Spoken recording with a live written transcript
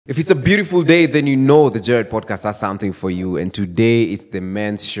If it's a beautiful day, then you know the Jared podcast has something for you. And today it's the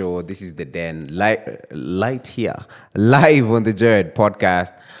men's show. This is the Den. Light here, live on the Jared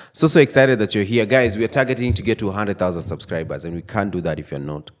podcast. So excited that you're here. Guys, we are targeting to get to 100,000 subscribers, and we can't do that if you're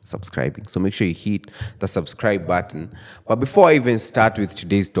not subscribing. So make sure you hit the subscribe button. But before I even start with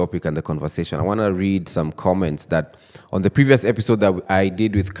today's topic and the conversation, I want to read some comments that on the previous episode that I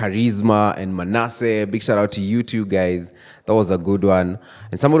did with Charisma and Manasseh. Big shout out to you two guys. That was a good one.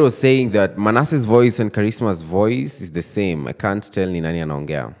 And somebody was saying that Manasseh's voice and Charisma's voice is the same. I can't tell ni nani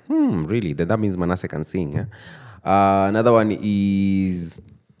anaongea. Really? Then that means Manasseh can sing. Eh? Another one is,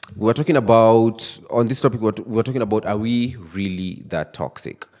 we were talking about, on this topic, we were talking about, are we really that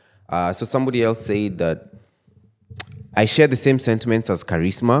toxic? So somebody else said that, I share the same sentiments as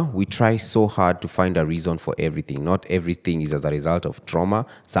Charisma. We try so hard to find a reason for everything. Not everything is as a result of trauma.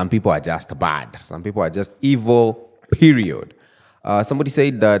 Some people are just bad. Some people are just evil, period. Somebody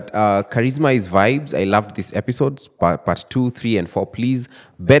said that Charisma is vibes. I loved this episode, part 2, 3, and 4. Please,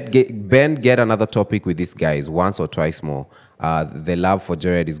 Ben, get another topic with these guys once or twice more. The love for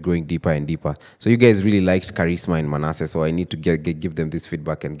Jared is growing deeper and deeper. So you guys really liked Charisma and Manasseh, so I need to give them this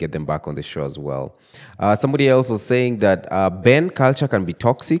feedback and get them back on the show as well. Somebody else was saying that Ben, culture can be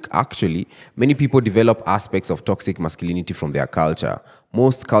toxic. Actually, many people develop aspects of toxic masculinity from their culture.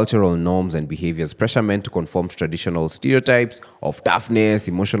 Most cultural norms and behaviors pressure men to conform to traditional stereotypes of toughness,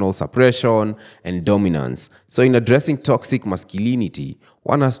 emotional suppression, and dominance. So in addressing toxic masculinity,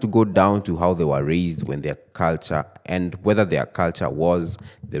 one has to go down to how they were raised when their culture and whether their culture was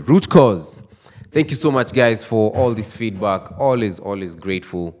the root cause. Thank you so much, guys, for all this feedback. Always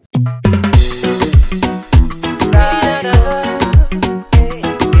grateful.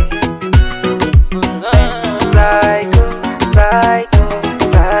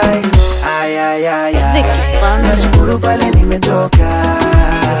 Nashukuru pale nimetoka.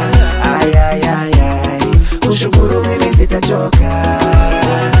 Kushukuru mimi sitachoka.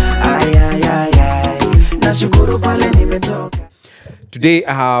 Nashukuru pale nimetoka. Today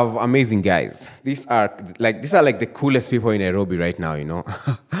I have amazing guys. These are like the coolest people in Nairobi right now, you know.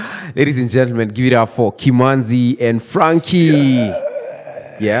 Ladies and gentlemen, give it up for Kimanzi and Frankie.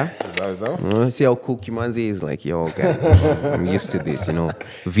 Yeah? See how cool Kimanzi is? Like, yo, guys, I'm used to this, you know.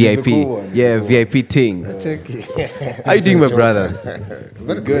 VIP. Cool VIP things. How you doing, my brothers?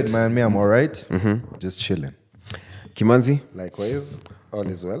 Very good, man. Me, I'm all right. Just chilling. Kimanzi? Likewise, all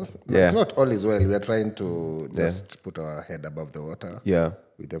is well. Yeah. It's not all is well. We are trying to just put our head above the water. Yeah.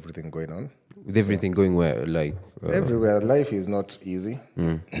 With everything going on. With everything going where? Like everywhere. Life is not easy.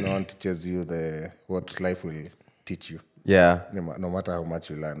 No one teaches you what life will teach you. Yeah. No matter how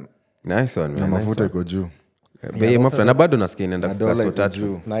much you learn. Nice one, man. Mafuta iko juu. Bei mafuta na bado nasikia inaenda kufika so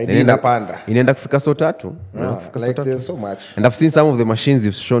tatu. Na inapanda. Inaenda kufika so tatu. Like there's so much. And I've seen some of the machines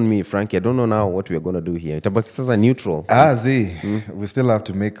you've shown me, Frankie. I don't know now what we are going to do here. Itabaki sasa neutral. We still have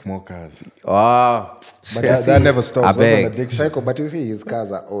to make more cars. Oh. But that never stops. Those are the big cycle, but you see his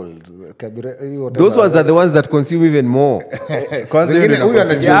cars are old. Those ones are the ones that consume even more. Huyu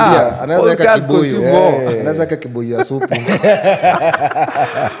anajiuzia, anaweza kibuyu ya supu.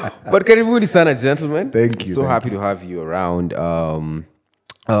 But karibuni sana, gentlemen. Thank you. So happy to have you around.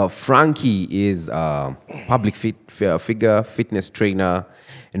 Frankie is a public figure, fitness trainer,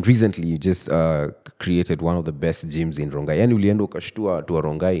 and recently you just created one of the best gyms in Rongai. Yani ulienda ukashtua tu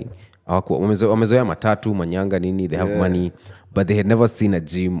Rongai. Wamezoea matatu, manyanga nini, they have money, but they had never seen a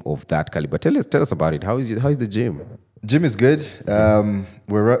gym of that caliber. Tell us about it. How is the gym? Gym is good.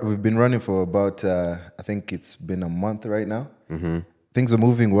 We've been running for about, I think it's been a month right now. Things are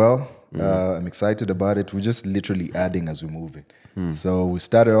moving well. I'm excited about it. We're just literally adding as we're moving. So we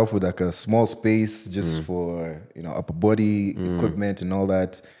started off with like a small space just for, upper body equipment and all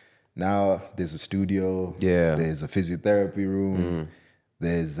that. Now there's a studio. Yeah. There's a physiotherapy room.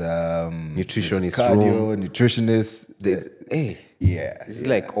 There's nutritionist cardio, room. Nutritionist. It's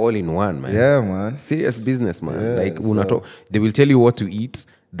like all in one, man. Yeah, man. Serious business, man. Yeah, like they will tell you what to eat.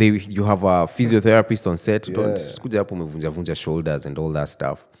 You have a physiotherapist on set. Don't kuja hapo umevunja shoulders and all that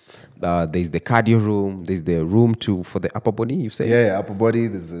stuff. There's the cardio room. There's the room for the upper body. You say? Yeah, upper body.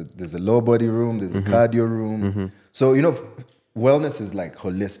 There's a lower body room. There's a cardio room. So wellness is like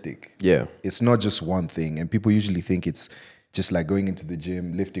holistic. Yeah, it's not just one thing, and people usually think it's just like going into the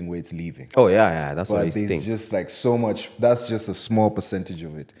gym, lifting weights, leaving. Oh, yeah. That's what I think. But there's just like so much, that's just a small percentage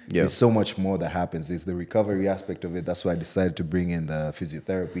of it. Yeah. There's so much more that happens. There's the recovery aspect of it. That's why I decided to bring in the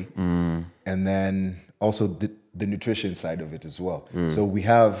physiotherapy. And then also the nutrition side of it as well. So we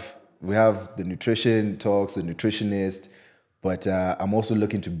have the nutrition talks, the nutritionist, But I'm also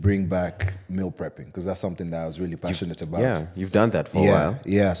looking to bring back meal prepping because that's something that I was really passionate about. Yeah, you've done that for a while.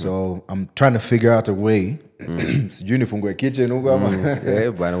 Yeah, so I'm trying to figure out a way. Sijui nifungue kitchen huko ama.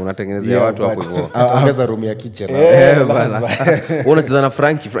 Bana unatengenezea watu hapo hivyo. Ongeza room ya kitchen. Bana. Unacheza na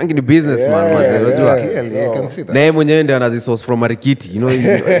Frankie. Frankie ni businessman, unajua. I can see that. Na yeye mwenyewe ndio anazisource from Marikiti.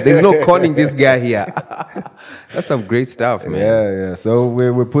 There's no conning this guy here. That's some great stuff, man. Yeah. So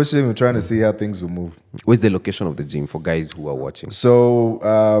we're pushing. We're trying to see how things will move. Where's the location of the gym for guys who are watching? So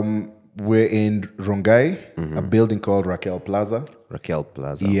we're in Rongai, a building called Raquel Plaza. Raquel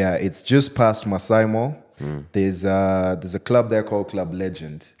Plaza. Yeah, it's just past Masai Mall. There's a club there called Club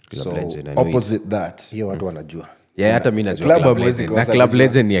Legend. Club Legend, I know opposite that. Hiyo watu wanajua. Yeah, hata mimi najua Club Club hamwezi Legend. Na kosa Club kujua.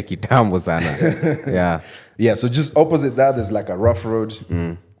 Legend ni ya kitambo sana. Yeah. Yeah, so just opposite that, there's like a rough road.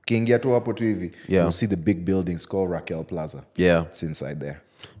 Ukiingia tu hapo tu hivi, Yeah. you'll see the big buildings called Raquel Plaza. Yeah. It's inside there.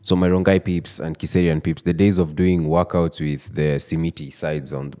 So my Rongai peeps and Kiserian peeps, the days of doing workouts with the Simiti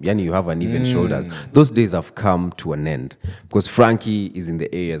sides on, yani you have uneven shoulders, those days have come to an end because Frankie is in the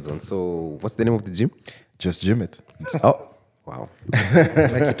area zone. So what's the name of the gym? Just gym it. Oh, wow.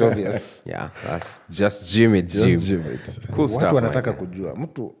 Make it obvious. Yeah, that's just gym it, gym. Just gym it. Cool stuff. Watu wanataka man. kujua.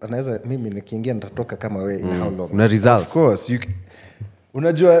 Mtu anaweza mimi nikiingia nitatoka kama wewe in how long? Una results. Of course,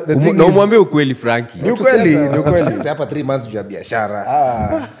 unajua the thing Na is, umwambie ukweli Frankie. ni ukweli. Sasa hapa 3 months juu ya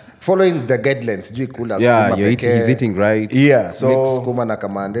biashara. Following the guidelines, juu kula Yeah, sukuma he's pekee, eating right. Yeah, mix so sukuma na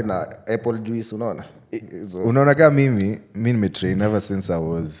kamande na apple juice, unaona? unaona kama mimi nimetrain ever since I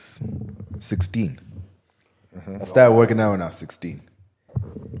was 16. I started working out when I was 16.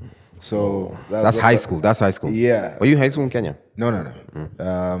 So That's high school. That's high school. Yeah. Were you high school in Kenya? No.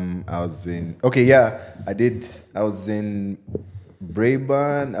 I was in. Okay, yeah, I did. I was in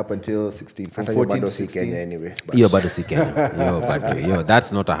Braeburn up until 16, from Hata hiyo 14 to bado si 16. Kenya anyway. but- Yo, bado si Kenya. Yo,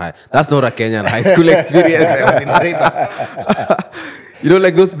 that's not a Kenyan high school experience. I was in Braeburn.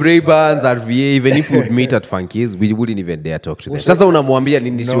 Like those Braeburns, RVA, even if we would meet at Frankie's, we wouldn't even dare talk to them. Sasa unamwambia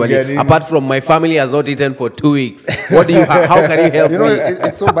nini shwali? Apart from my family has not eaten for 2 weeks. What do you how can you help You know, me?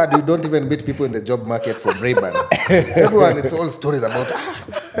 it's so bad you don't even meet people in the job market for Braeburn. Everyone, it's all stories about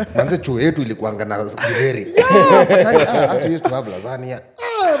manze chuo yetu ilikuanga na githeri. As we used to have lasagna.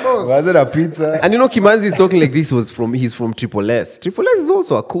 Boss. Was it a pizza? And Kimanzi is talking like this he's from Triple S. Triple S is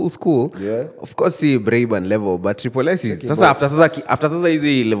also a cool school. Yeah. Of course, see Braeburn level, but Triple S is after sasa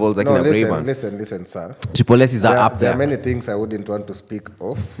hizi levels like No, in Braeburn. listen, sir. Triple S is up There there. are many things I wouldn't want to speak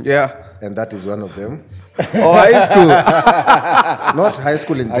of, Yeah. and that is one of them. Oh, high school. Not high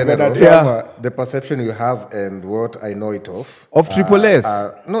school in general. got a trauma. The perception you have and what I know it of. Of Triple S.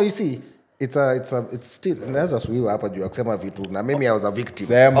 No, you see, it's still naweza suiwa hapa juu ya kusema vitu na mimi I was a victim.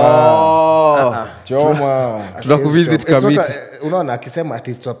 Sema. Choma. Tunakuvisit It's not Kamiti. unaona akisema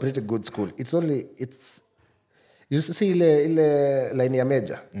it's a pretty good school. You see ile line ya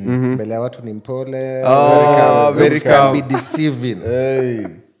meja mbele ya watu ni mpole. very Looks can calm. be deceiving. Hey.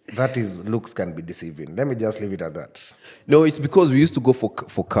 That is, looks can be deceiving. Let me just leave it at that. No, it's because we used to go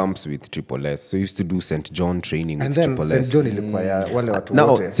for camps with Triple S. So we used to do St. John training And with then Triple S. St. John ilikuwa ya wale watu Now,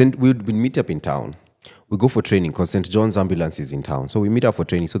 wote. we'd meet up in town. We go for training because St. John's ambulance is in town. So we meet up for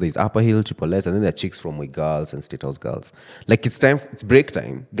training. So there's Upper Hill, Triple S, and then there are chicks from Way Girls and State House Girls. Like it's break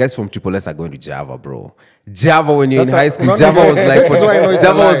time. Guys from Triple S are going to Java, bro. Java when you're in Sasa, high school. no, Java was like this is why I know it's a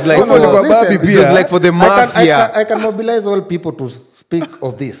Java lie. was like No, no, for listen. it was like for the mafia. I can mobilize all people to speak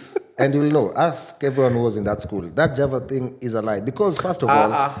of this. And you'll know, ask everyone who was in that school. That Java thing is a lie. Because first of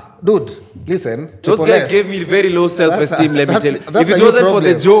all, dude, listen. Those Triple guys S, gave me very low self-esteem, let me tell you. that's If a it new wasn't for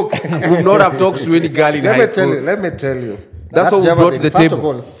the problem. jokes, we would not have talked to any girl in high school. Let me tell you. That's that what we Java brought to thing, the first table. of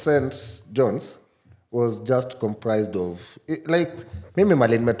all, St. John's was just comprised of, like, mimi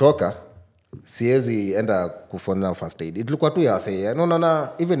mali nimetoka, siezi enda kufanya first aid. Ilikuwa tu ya say, no,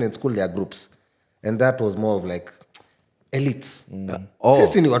 even in school there are groups. And that was more of like, elites.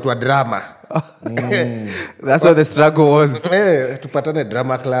 Sisi ni watu wa drama. That's what the struggle was. Tupatane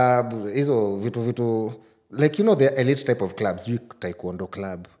drama club, hizo vitu. Like, the elite type of clubs. Taekwondo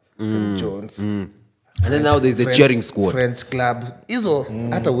club, St. John's. And then now there's the cheering squad. French club. Hizo,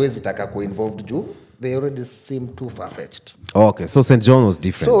 hata uwezi taka involved juu. They already seem too far-fetched. Okay, so St. John was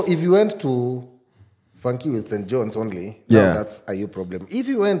different. So if you went to Frankie with St. John's only, Yeah. now that's a you problem. If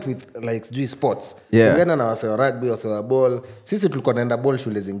you went with like sijui sports, Yeah. ungeenda na wase wa rugby, wase wa ball, sisi tulikuwa naenda ball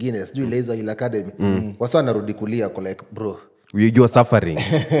shule zingine, sijui Laser Hill Academy. Wase wanarudi kulia kwa like bro. You are suffering.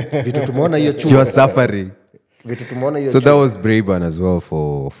 Vitu tumeona hiyo chuo. You are suffering. Vitu tumeona hiyo So chuo. that was Braeburn as well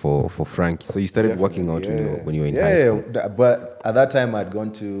for Frankie. So you started working out when you were in high school. Yeah, but at that time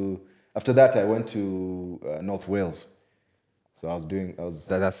after that I went to North Wales. So I was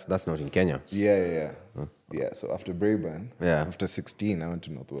That's not in Kenya. yeah. So after Braeburn, Yeah. after 16, I went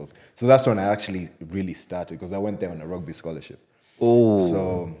to North Wales. So that's when I actually really started because I went there on a rugby scholarship. Oh.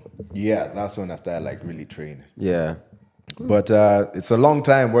 So yeah, that's when I started like really training. Yeah. But it's a long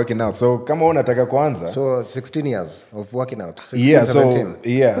time working out. So come on, nataka kwanza. So 16 years of working out. 16, Yeah,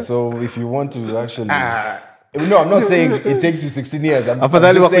 17. so if you want to actually no, I'm not saying it takes you 16 years.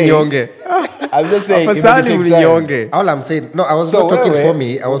 Afadhali just saying- wakunyonge. I'm just saying if it Afadhali take time. ulinyonge. All I'm saying, no, I was So not talking wewe- for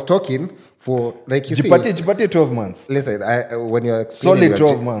me. I was talking for, like you see. Jipatie 12 months. Listen, when you're explaining Solid your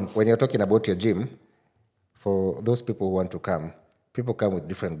 12 gym- months. when you're talking about your gym, for those people who want to come, people come with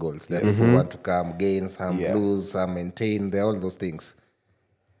different goals. There are people who want to come, gain, some Yeah. lose, some maintain. There are all those things.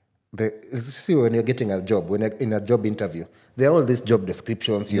 See, when you're getting a job, when you're in a job interview, there are all these job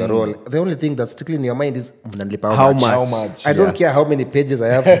descriptions. Your role. The only thing that's strictly in your mind is How much? How much? I don't care how many pages I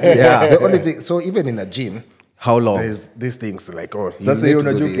have. To do. Yeah. The only thing. So even in a gym, How long? there's these things like Sasa you hiyo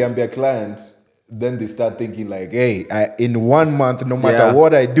need to do unajua this. ukiambia client, then they start thinking like, hey, in 1 month, no matter Yeah.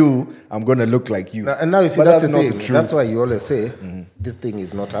 what I do, I'm going to look like you. And now you see But that's the not thing. the truth. That's why you always say this thing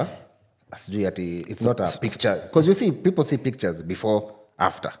is not it's not a picture. Because you see, people see pictures before,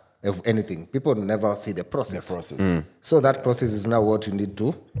 after of anything. People never see the process. So that process is now what you need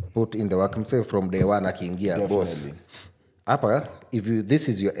to put in the work. I'm saying from day one, akiingia boss. Hapa, this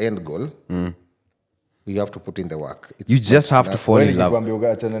is your end goal, you have to put in the work. It's You just have to fall in love. Nikikwambia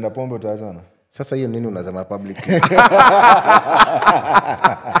ukaachana na pombe utaachana. Sasa hiyo nini unasema publicly?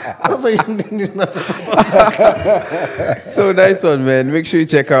 Sasa hiyo nini unasema? So nice one, man. Make sure you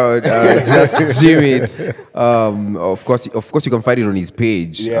check out Just Jimmy. Of course, you can find it on his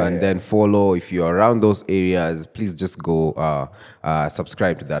page and then follow. If you're around those areas, please just go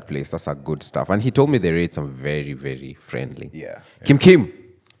subscribe to that place. That's a good stuff. And he told me the rates are very, very friendly. Yeah. Kim,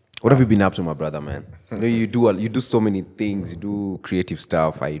 what have you been up to, my brother, man? You know, you do so many things. You do creative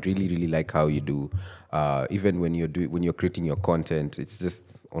stuff. I really, really like how you do. Even when you're creating your content, it's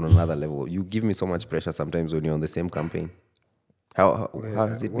just on another level. You give me so much pressure sometimes when you're on the same campaign. How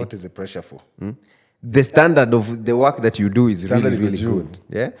has it been? What is the pressure for? The standard of the work that you do is Standard really, really iko juu. good.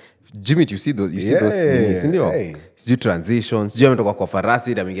 Yeah. Jimmy, you see those Yeah, things, sindio? hey. Sijui transitions, sijui ametoka kwa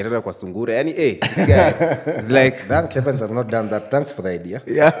farasi na ameingia tena kwa sungura. Yani, this guy is like, Thank heavens I've not done that. Thanks for the idea.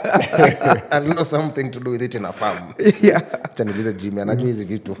 yeah. I'll know something to do with it in a farm. Yeah. Acha niulize Jimmy, anajua hizi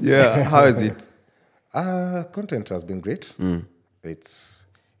vitu. Yeah. How is it? Content has been great. It's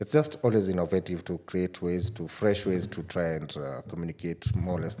just always innovative to create fresh ways to try and communicate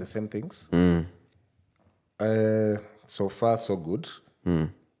more or less the same things. So far, so good.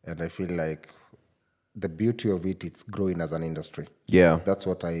 And I feel like the beauty of it's growing as an industry. Yeah. That's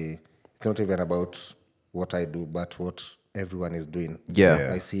it's not even about what I do, but what everyone is doing.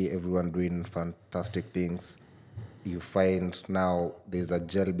 Yeah. I see everyone doing fantastic things. You find now there's a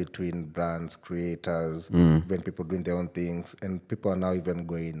gel between brands, creators, even people doing their own things, and people are now even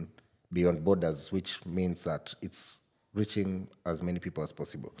going beyond borders, which means that it's reaching as many people as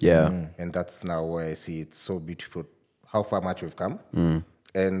possible. Yeah. And that's now where I see it's so beautiful how far much we've come.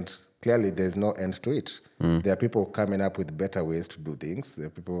 And clearly there's no end to it. There are people coming up with better ways to do things. There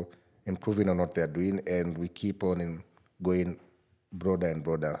are people improving on what they're doing, and we keep on going broader and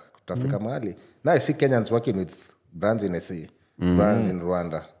broader. Kutafika mahali. Now I see Kenyans working with brands in SE, brands in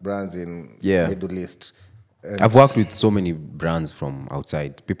Rwanda, brands in Middle East. And I've worked with so many brands from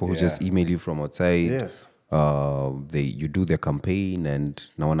outside. People who just email you from outside. Yes. You do their campaign and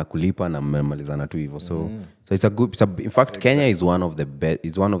na wanakulipa na mmemalizana tu hivyo. So it's a good. In fact, Kenya is one of the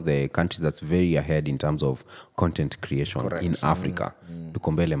It's one of the countries that's very ahead in terms of content creation in Africa.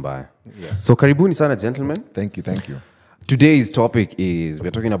 Tuko mbele mbaya. Yes. So karibuni sana, gentlemen. Thank you. Today's topic is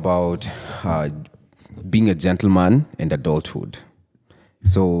we're talking about being a gentleman and adulthood.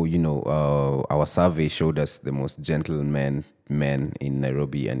 So, our survey showed us the most gentlemen men in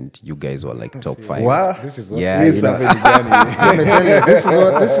Nairobi, and you guys were like top 5. Wow. this is what Yeah, Yes, you know. Let me tell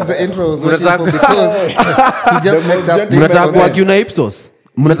you, this is the intro I was waiting for, because he just makes up things. Mnataka kuargue na Ipsos?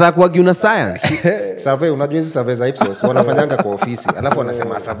 Mnataka kuargue na science? Survey, unajua hizi survey za Ipsos wanafanyanga kwa ofisi, alafu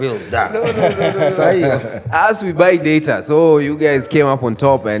wanasema survey was done. Sasa hiyo As we buy data, so you guys came up on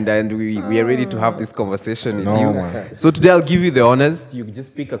top, and we are ready to have this conversation with you. Man. So today I'll give you the honors. You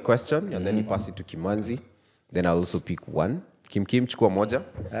just pick a question, and then you pass it to Kimanzi. Then I'll also pick one. Kim, chukua moja.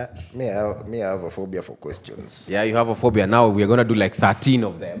 me I have a phobia for questions. Yeah, you have a phobia. Now we're going to do like 13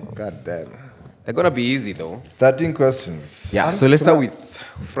 of them. God damn. They're going to be easy though. 13 questions. Yeah, so let's start with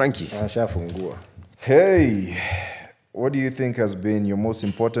Frankie. Ashafungua. Hey, what do you think has been your most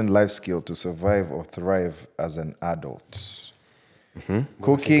important life skill to survive or thrive as an adult?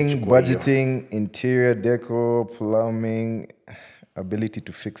 Cooking, budgeting, interior decor, plumbing, ability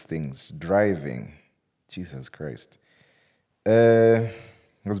to fix things, driving. Jesus Christ.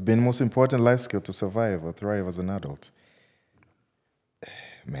 Has been the most important life skill to survive or thrive as an adult.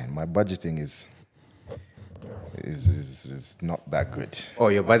 Man, my budgeting is not that good. Oh,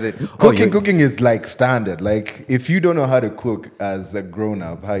 your budget. Cooking is like standard. Like if you don't know how to cook as a grown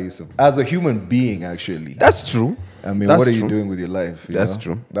up, as a human being actually. That's true. I mean, That's what are you true. doing with your life? That's know?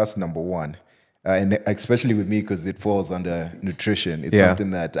 true. That's number one. And especially with me, because it falls under nutrition. It's Yeah.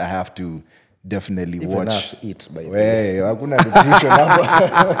 something that I have to definitely Even watch. us eat, by the way. Hey, hakuna nutrition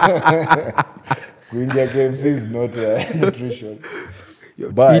hapa. Kuingia KFC is not nutrition.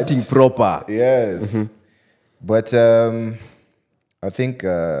 But Eating proper. yes. But I think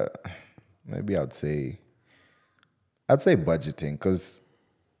maybe I'd say budgeting, because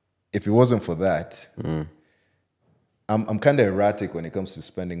if it wasn't for that, I'm kind of erratic when it comes to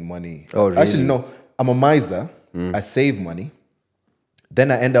spending money. Oh, really? Actually, no. I'm a miser. I save money. Then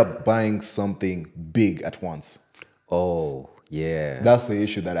I end up buying something big at once. Oh, yeah. That's the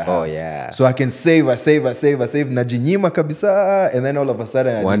issue that I have. Oh, yeah. So I can save, najinyima kabisa, and then all of a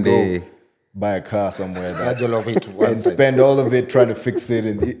sudden I One just day. go buy a car somewhere that, All of it one and time. spend all of it trying to fix it,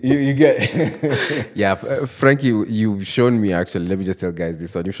 and you get. Yeah, Frankie, you've shown me actually. Let me just tell guys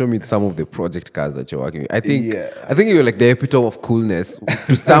this one. You've shown me some of the project cars that you're working with. I think you're like the epitome of coolness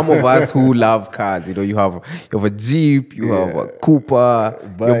to some of us who love cars. You know, you have a Jeep, you have a Cooper.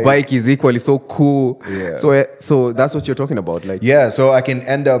 Your bike is equally so cool. Yeah. So that's what you're talking about, like. Yeah, so I can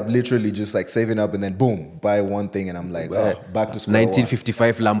end up literally just like saving up and then boom, buy one thing, and I'm like, oh, back to square one.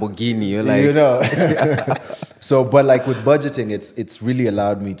 1955 Lamborghini. You're like, You know. So, but like with budgeting, it's really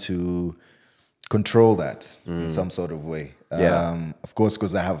allowed me to control that in some sort of way. Yeah. Of course,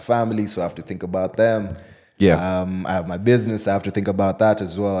 because I have a family, so I have to think about them. Yeah. I have my business, I have to think about that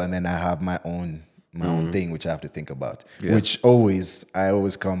as well, and then I have my own thing which I have to think about. Yeah. Which I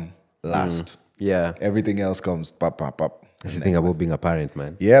always come last. yeah. Everything else comes pop. That's the thing about being a parent,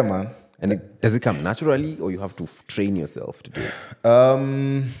 man. Yeah, man. And does it come naturally, or you have to train yourself to do it?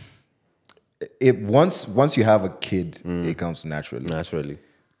 Once you have a kid, it comes naturally. Naturally.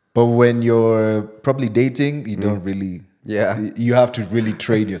 But when you're probably dating, you don't really. Yeah. You have to really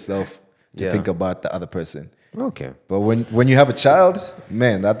train yourself to Yeah. think about the other person. Okay. But when you have a child,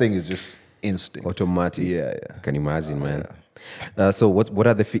 man, that thing is just instinct. Automatic. Yeah. I can imagine, man. So what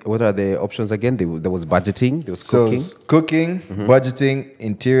are the options again? There was budgeting, there was So cooking. cooking, budgeting,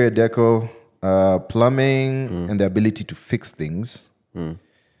 interior deco, plumbing, and the ability to fix things,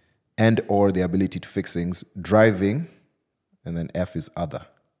 and or the ability to fix things, driving, and then F is other.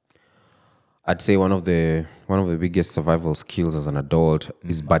 I'd say one of the biggest survival skills as an adult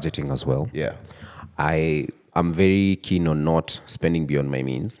is budgeting as well. Yeah. I'm very keen on not spending beyond my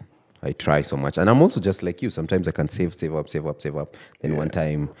means. I try so much. And I'm also just like you. Sometimes I can save up. Then one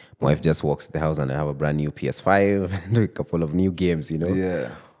time, my wife just walks to the house and I have a brand new PS5 and a couple of new games, you know? Yeah.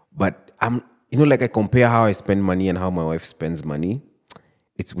 But I compare how I spend money and how my wife spends money.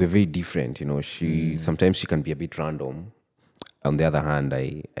 We're very different, you know. Sometimes she can be a bit random. On the other hand,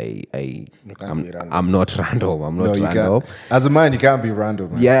 I'm not random. I'm not No, you random. can't. As a man, you can't be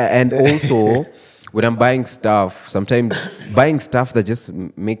random, man. Yeah, and also when I'm buying stuff, sometimes buying stuff that just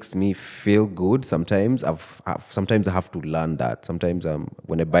makes me feel good. Sometimes I have to learn that. Sometimes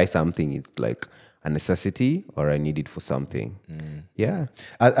when I buy something, it's like a necessity or I need it for something. Yeah,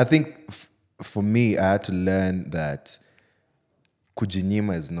 I think for me, I had to learn that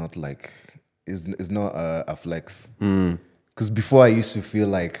kujinyima is not not a flex. Because before I used to feel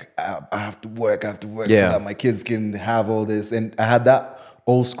like I have to work so that my kids can have all this, and I had that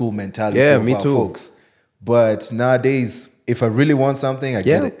old school mentality of me our too. folks. But nowadays, if I really want something, I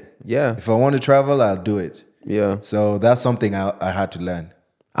get it. Yeah. If I want to travel, I'll do it. Yeah. So that's something I had to learn.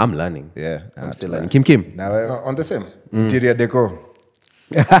 I'm learning. Yeah, I'm still learning. Kim. Now, On the same. interior deco.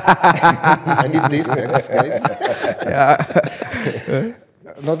 I need these things, guys.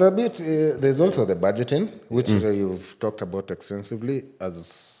 Now, there's also the budgeting, which you've talked about extensively as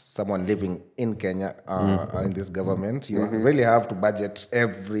someone living in Kenya, in this government. You really have to budget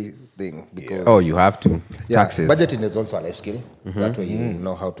everything because... Oh, you have to. Taxes. Budgeting is also a life skill. That way you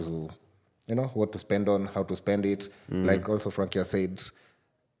know how to, what to spend on, how to spend it. Like also Frankie has said,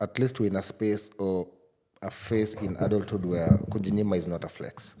 at least we're in a space or a phase in adulthood where kujinyima is not a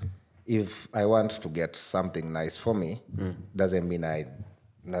flex. If I want to get something nice for me, doesn't mean I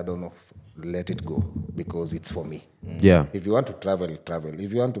don't know, let it go because it's for me. Yeah. If you want to travel, travel.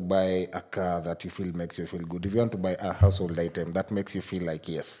 If you want to buy a car that you feel makes you feel good, if you want to buy a household item that makes you feel like,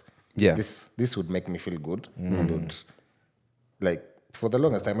 yes, this would make me feel good. And would, like, for the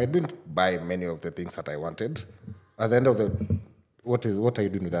longest time, I didn't buy many of the things that I wanted. At the end of the what are you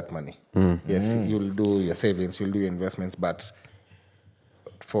doing with that money? Yes, you'll do your savings, you'll do your investments, but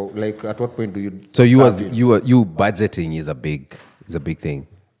for like, at what point do you? So you start you budgeting is a big thing.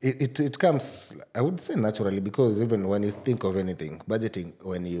 It comes, I would say, naturally, because even when you think of anything, budgeting,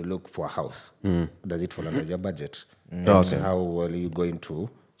 when you look for a house, does it fall under your budget? And how well are you going to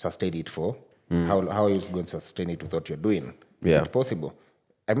sustain it for? How are you going to sustain it with what you're doing? Yeah. Is it possible?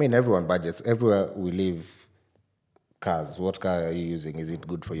 I mean, everyone budgets. Everywhere we live, cars. What car are you using? Is it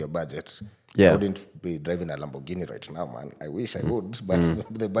good for your budget? Yeah. I wouldn't be driving a Lamborghini right now, man. I wish I would, but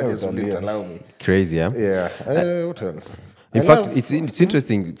the budgets wouldn't allow me. Crazy, yeah. Yeah. What else? In fact, it's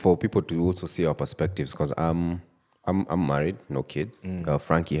interesting for people to also see our perspectives because I'm married, no kids.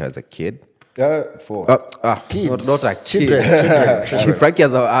 Frankie has a kid. 4. Kids. Not a kid. Children. Frankie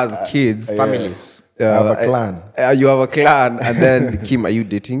has kids. Families. I have a clan. You have a clan, and then Kim, are you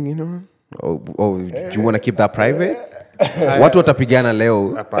dating? You know, or do you want to keep that private? Watu watapigana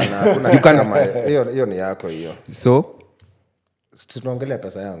leo. Hapana, hakuna kitu kama hiyo ni yako hiyo. So tunaongelea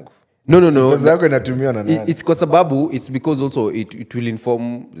pesa yangu. No. Pesa yako inatumiwa na nani? It's kwa sababu it's because also it will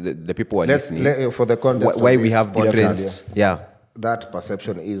inform the people who are listening. For the context why of we this have different. Yeah. That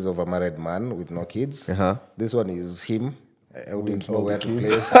perception is of a married man with no kids. This one is him. I wouldn't know where to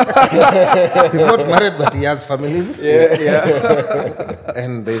place. He's not married, but he has families. Yeah.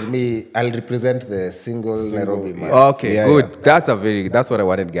 And there's me. I'll represent the single Nairobi man. Okay, good. Yeah. That's what I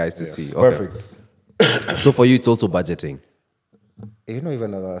wanted guys to see. Okay. Perfect. So for you, it's also budgeting. You know,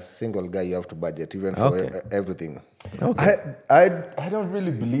 even as a single guy, you have to budget even for everything. Okay. I don't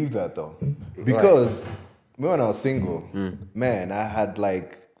really believe that though, because when I was single, man, I had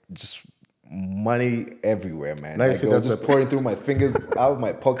like just money everywhere, man. Now Like, it was just pouring through my fingers out of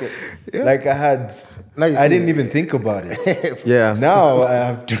my pocket. Like I didn't even think about it. Yeah. Now I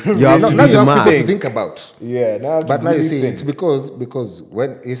have to. You have to Now you have mad. to think about. Yeah. Now, But now you see, it's because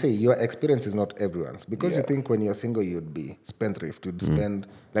when you say your experience is not everyone's, because you think when you're single you'd be spendthrift, you'd spend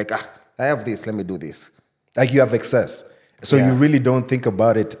like I have this, let me do this. like you have excess, so you really don't think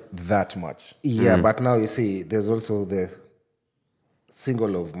about it that much. Yeah, but now you see, there's also the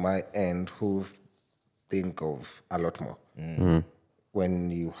single of my end who think of a lot more.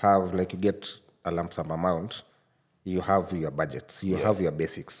 When you have, like, you get a lump sum amount, you have your budgets, you have your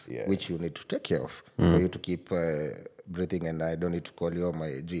basics, which you need to take care of for you to keep breathing. And I don't need to call you, oh,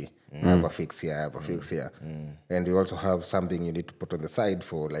 my G. I have a fix here, I have a fix here. And you also have something you need to put on the side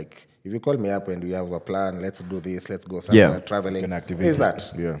for, like, if you call me up and we have a plan, let's do this, let's go somewhere, traveling. An activity. Is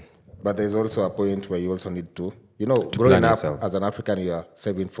that? Yeah. But there's also a point where you also need to, growing up yourself. as an African, you are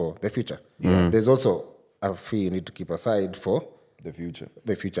saving for the future. There's also a fee you need to keep aside for The future.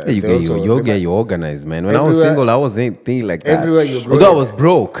 the future. You They also- you organized, man. When I was Everywhere- single, I was thinking like that. everywhere you grow Although I up- was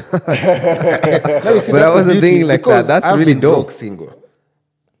broke. Now, you see, But I that's the wasn't beauty, thinking like that. because That's I've really been dope. broke single.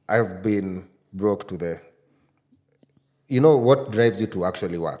 I've been broke to the, what drives you to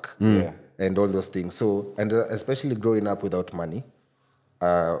actually work. And all those things. So, and especially growing up without money,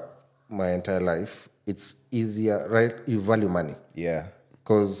 my entire life, it's easier, right? You value money. Yeah.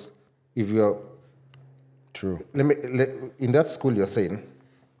 Because if you're, True. in that school you're saying,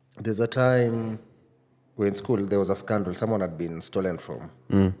 there's a time when in school there was a scandal. Someone had been stolen from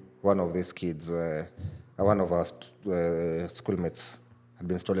one of these kids. One of our schoolmates had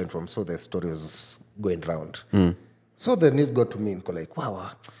been stolen from. So the story was going round. So the news got to me and go like,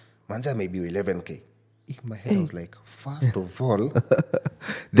 wow, Manza may be 11K. In my head, I was like, first of all,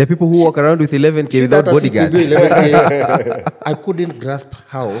 There are people who walk around with 11K see without that as if you bodyguards. do 11K. I couldn't grasp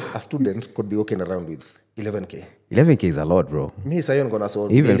how a student could be walking around with 11K. 11K is a lot, bro. Mi sayo niko na so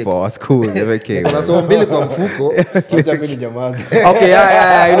Even mbili- for our school, 11K. niko na so mbili kwa mfuko. Acha mimi nyamaze. Okay,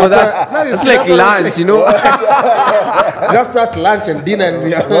 yeah. You know, that's like lunch, you know? Just that lunch and dinner and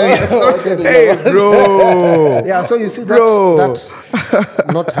we are sorted. Hey, bro. Yeah, so you see that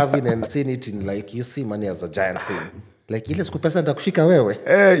not having and seeing it in, like, you see money as a giant thing. Like, ile siku pesa nitakushika wewe.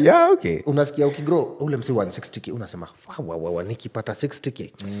 Yeah, okay. Unasikia ukigrow ule msi 160k unasema wow nikipata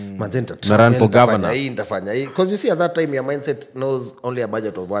 60k manze Na run for governor. nitafanya hii because you see at that time your mindset knows only a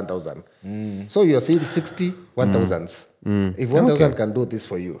budget of 1000 so you're seeing 60 1000s if 1000 can do this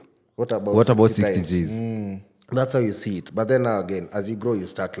for you what about 60 times? Gs? That's how you see it. But then again, as you grow, you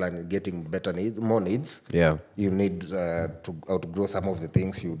start learning, getting better needs, more needs. Yeah. You need to outgrow some of the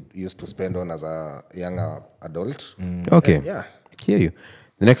things you used to spend on as a younger adult. Okay. Yeah. I hear you.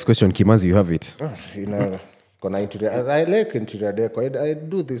 The next question, Kimanzi, you have it. Kona interior. I like interior decor. I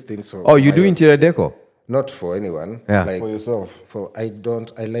do these things for. Oh, you my do own. interior deco? Not for anyone. Yeah. Like For yourself.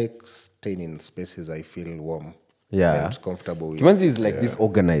 I like staying in spaces I feel warm. Yeah. and comfortable with. Kimanzi is like this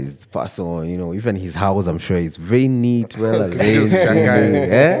organized person, you know, even his house, I'm sure is very neat, well arranged.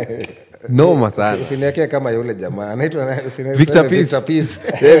 Usishangae. No, masana. Usiniwekee kama yule jamaa anaitwa Victor Peace. Victor Peace.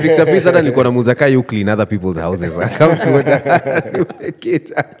 Yeah, Victor Peace hata nilikuwa namuuliza ka you clean other people's houses. Comes to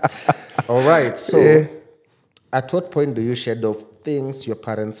it. All right. So, at what point do you shed off things your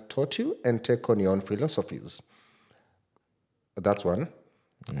parents taught you and take on your own philosophies? That's one.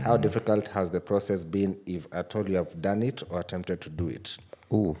 How difficult has the process been if at all you have done it or attempted to do it?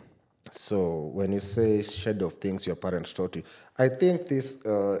 Ooh. So, when you say shed off things your parents taught you, I think this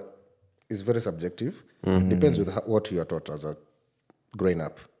is very subjective. Depends with what you are taught as a growing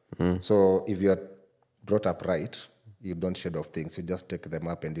up. So, if you are brought up right, you don't shed off things. You just take them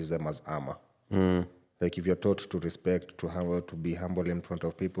up and use them as armor. Like if you're taught to respect, to be humble in front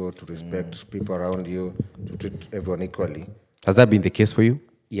of people, to respect people around you, to treat everyone equally. Has that been the case for you?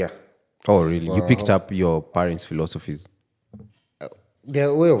 Yeah. Oh, really? You picked up your parents' philosophies?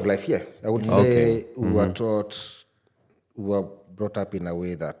 Their way of life, yeah. I would say we were taught, we were brought up in a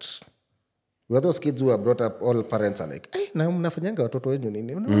way that we are those kids who are brought up, all parents are like, hey, na mnafanyanga watoto wenyu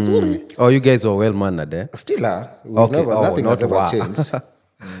nini? Wazuri. Oh, you guys were well-mannered, eh? Still are. Okay. Nothing has not ever wow. changed.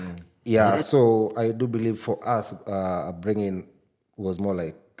 Yeah, so I do believe for us, upbringing was more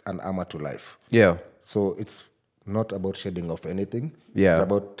like an armor to life. Yeah. So it's not about shedding off anything. Yeah. It's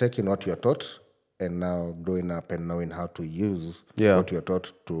about taking what you're taught and now growing up and knowing how to use Yeah. what you're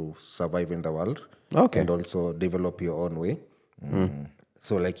taught to survive in the world. Okay. And also develop your own way.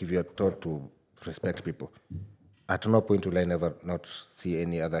 So like if you're taught to respect people, at no point will I never not see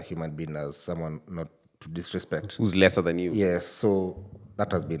any other human being as someone not to disrespect. Who's lesser than you? Yes, so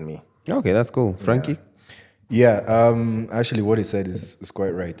that has been me. Okay, that's cool. Frankie? Yeah, actually, what he said is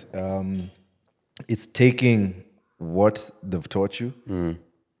quite right. It's taking what they've taught you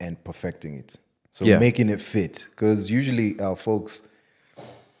and perfecting it. So Yeah. making it fit. Because usually our folks,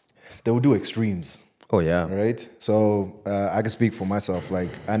 they will do extremes. Oh, yeah. Right? So I can speak for myself. Like,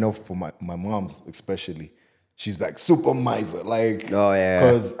 I know for my mom's especially, she's like super miser. Like, Oh, yeah.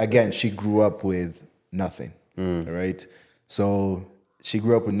 Because, again, she grew up with nothing. Right? So she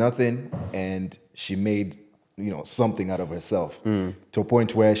grew up with nothing and she made, something out of herself to a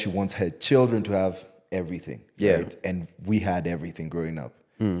point where she wants her children to have everything. Yeah. Right? And we had everything growing up.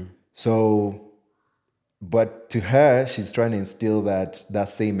 So, but to her, she's trying to instill that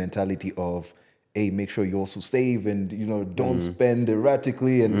same mentality of, hey, make sure you also save and, don't spend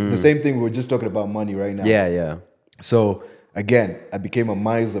erratically. And the same thing, we're just talking about money right now. Yeah, yeah. So again, I became a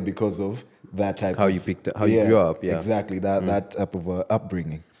miser because of that type How of... you picked up, how you grew up, yeah. Exactly, that type of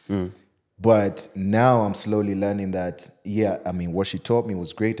upbringing. But now I'm slowly learning that, what she taught me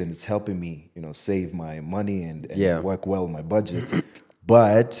was great and it's helping me, save my money and work well with my budget.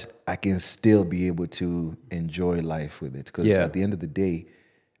 But I can still be able to enjoy life with it. Because at the end of the day,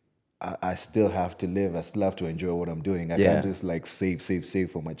 I still have to live. I still have to enjoy what I'm doing. I can't just like save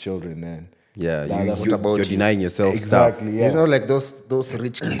for my children, man. Yeah, That's you're denying yourself exactly, stuff. yeah. You know, like those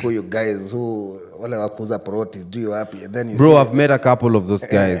rich Kikuyu guys who wale wakuza protis, do you happy? And then you Bro, see I've met a couple of those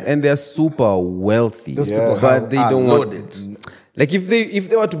guys, and they're super wealthy. Those people but they don't loaded. want. Like if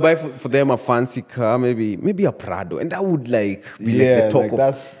they were to buy for them a fancy car, maybe a Prado, and that would like be like the top like of.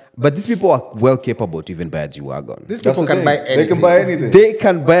 that's... But these people are well capable to even buy a G-Wagon. These That's people the can thing. buy anything. They can buy anything. They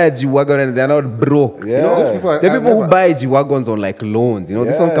can buy a G-Wagon and they're not broke. Yeah. You know, These people are- the I've people who never- buy G-Wagons on like loans,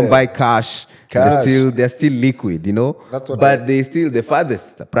 this one can Yeah. buy cash. Cash. They're still liquid, That's what but they still the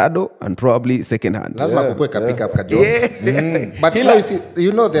farthest, the Prado and probably second hand. Lazima kukue ka pick up ka job. But now you see,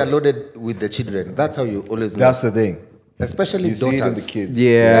 they're loaded with the children. That's how you always know. That's the thing. Especially You daughters. see it in the kids.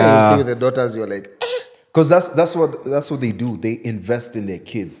 You see with the daughters, you're like, Because that's what they do. They invest in their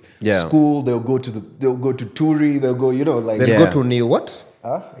kids. Yeah. School, they'll go to Turi, they'll go, like... they'll Yeah. go to New what?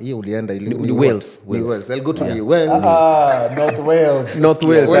 Hii ulienda New Wales. New Wales. They'll go to New Wales. North Wales. North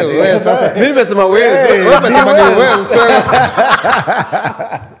Wales. Wales, sasa. Mimi nimesema Wales. Wewe umesema New Wales.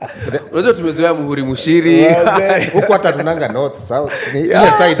 Unajua tumezoea Muhuri Mushiri. Huku hata tunanga north south ni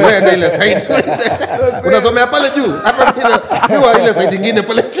ile side wewe ndio ile side unasomea pale juu hata mimi wa ile side nyingine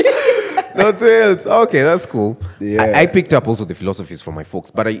pale chini. North Wales. Okay, that's cool. Yeah. I picked up also the philosophies from my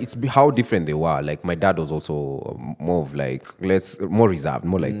folks, but it's how different they were. Like my dad was also more of like more reserved,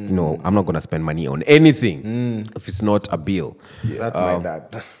 more like I'm not gonna spend money on anything if it's not a bill. That's my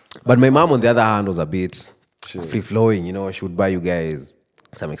dad. But my mom, on the other hand, was a bit free flowing. She would buy you guys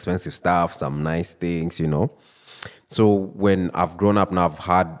some expensive stuff, some nice things. So when I've grown up now,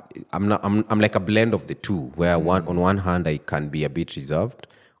 I'm like a blend of the two. Where on one hand I can be a bit reserved.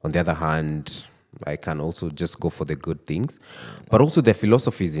 On the other hand, I can also just go for the good things. But also the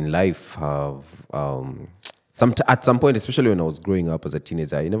philosophies in life have at some point, especially when I was growing up as a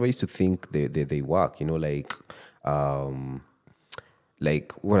teenager, I never used to think they work. You know, like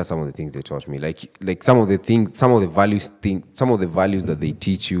what are some of the things they taught me? Like some of the values that they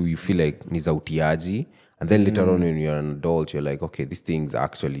teach you, you feel like ni za utiaji. And then later on, when you're an adult, you're like, okay, these things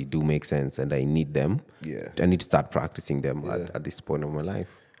actually do make sense, and I need them. Yeah. I need to start practicing them at this point of my life.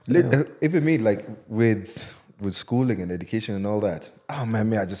 Even me, like with schooling and education and all that, oh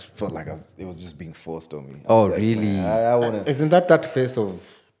man, I just felt like it was just being forced on me. Oh, like, really? Man, I want to. Isn't that phase of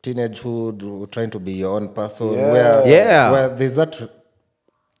teenagehood, trying to be your own person? Yeah. Where there's that.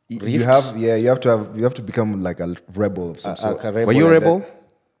 You have to become like a rebel of some sort. Were you a rebel?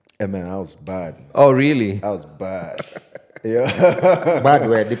 Yeah, man, I was bad. Oh, really? I was bad. Yeah, Bad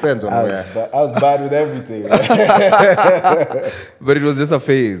where depends on where. I was bad with everything. But it was just a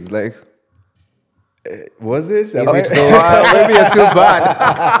phase, like. Was it? Is it though? Maybe you're still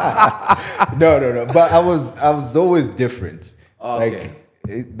bad. No. But I was always different. Okay.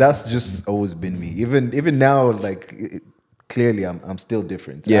 Like that's just always been me. Even now, like clearly, I'm still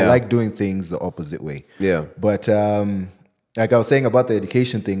different. Yeah. I like doing things the opposite way. Yeah. But like I was saying about the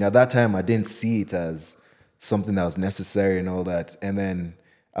education thing, at that time I didn't see it as something that was necessary and all that. And then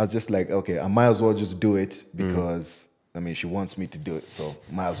I was just like, okay, I might as well just do it because I mean she wants me to do it, so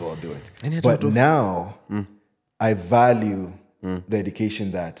might as well do it. But now I value the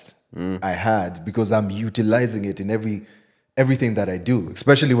education that I had because I'm utilizing it in everything that I do,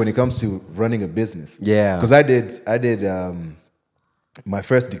 especially when it comes to running a business. Yeah. Because I did my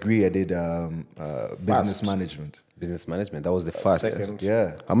first degree, I did business management. Business management. That was the first. Second.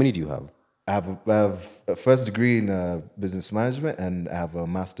 Yeah. How many do you have? I have a first degree in business management and I have a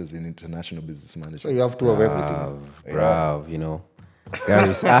master's in international business management. So you have two of everything. Bravo, you know.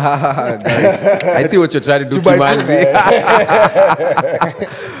 Garis. Garis. I see what you're trying to do, Kimanzi.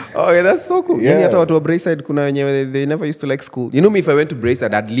 Oh, yeah, that's so cool. Yeah. Yani hata watu wa Brayside kuna wenye they never used to like school. You know me, if I went to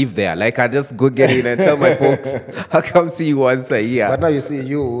Brayside, I'd live there. Like I'd just go get in and tell my folks, I'll come see you once a year. But now you see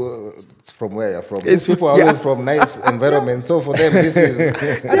it's from where you're from. It's- These people are always from nice environments. So for them, this is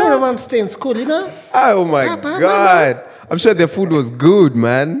I don't want to stay in school, you know? Oh my God. I'm sure the food was good,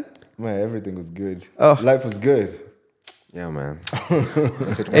 man. Man, everything was good. Oh. Life was good. Yeah, man.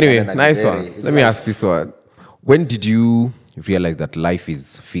 Anyway, nice one. Let me ask this one. When did you realize that life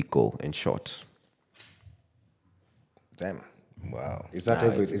is fickle and short? Damn. Wow. Is that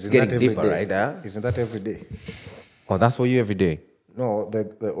it's getting deeper, right? Isn't that every day? Oh, that's for you every day? No,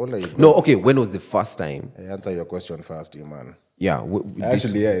 the older you go. No, okay. When was the first time? I answer your question first, you man. Yeah.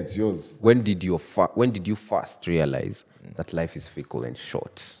 Actually, yeah, it's yours. When did you first realize that life is fickle and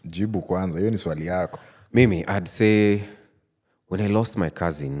short? Jibu kwanza, hiyo ni swali yako. Mimi, I'd say when I lost my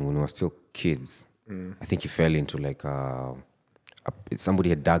cousin when we were still kids, I think he fell into like somebody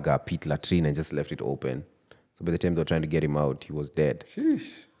had dug a pit latrine and just left it open. So by the time they were trying to get him out, he was dead. Sheesh.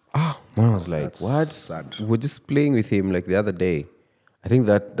 Man, I was like, what? sad. We were just playing with him like the other day. I think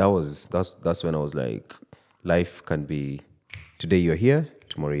that's when I was like, life can be, today you're here,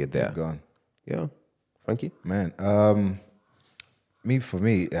 tomorrow you're there. Gone. Yeah. Frankie? Man, for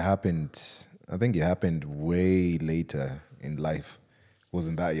me, it happened, I think it happened way later in life.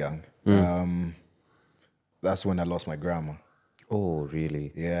 Wasn't that young. That's when I lost my grandma. Oh,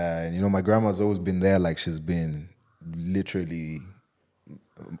 really? Yeah, and you know, my grandma's always been there, like she's been literally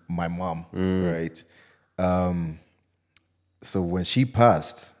my mom, right? So when she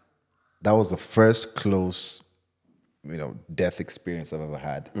passed, that was the first close, death experience I've ever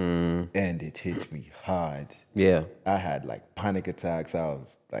had. And it hit me hard. Yeah. I had like panic attacks. I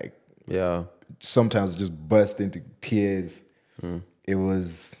was like, Yeah. sometimes just burst into tears. It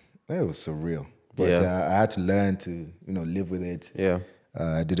was surreal. But Yeah. I had to learn to, live with it. Yeah.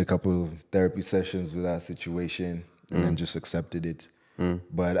 I did a couple of therapy sessions with that situation and then just accepted it.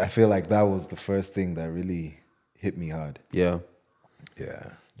 But I feel like that was the first thing that really hit me hard. Yeah.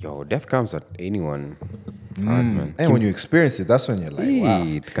 Yeah. Yo, death comes at anyone. Hard, man. And when you experience it, that's when you're like, wow.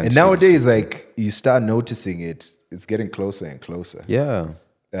 It can And nowadays, like, you start noticing it. It's getting closer and closer. Yeah.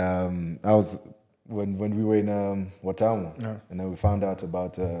 I was when we were in Watamu, and then we found out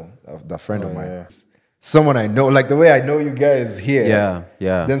about that friend of mine. Yeah. Someone I know, like the way I know you guys here. Yeah,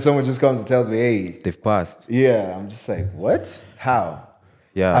 yeah. Then someone just comes and tells me, hey, They've passed. yeah. I'm just like, what? How?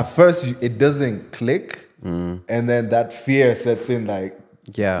 Yeah. At first, it doesn't click. And then that fear sets in, like,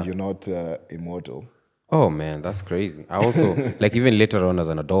 Yeah. you're not immortal. Oh, man, that's crazy. I also, like, even later on as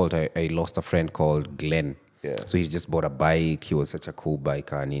an adult, I lost a friend called Glenn. Yeah. So he just bought a bike. He was such a cool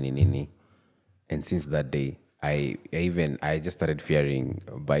biker, nini. And since that day, I just started fearing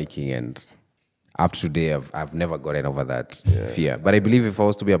biking, and up to today, I've never gotten over that fear. But I believe if I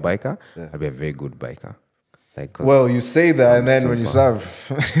was to be a biker, I'd be a very good biker. Like, 'cause Well, you say that, and then when you serve,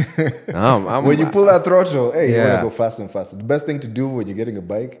 when you pull that throttle, hey, you want Yeah. to go faster and faster. The best thing to do when you're getting a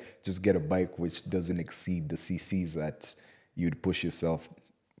bike, just get a bike which doesn't exceed the CCs that you'd push yourself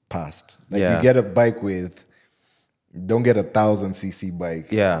past. Like Yeah. you get a bike with, don't get 1,000 cc bike.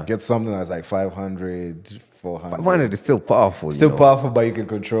 Yeah. Get something that's like 500, 400. 500 is still powerful. Still you know? powerful, but you can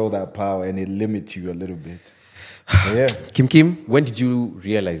control that power, and it limits you a little bit. But yeah. Kim, when did you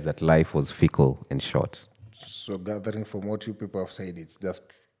realize that life was fickle and short? So gathering from what you people have said, it's just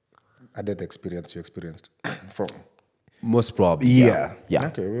a death experience you experienced from. Most probably. Yeah. Yeah.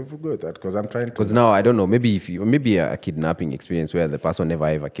 Okay, we'll go with that because I'm trying to. Because now I don't know, maybe a kidnapping experience where the person never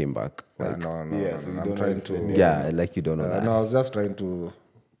ever came back. No, Yeah, so you I'm don't trying know if to. they- Yeah, like you don't know that. No, I was just trying to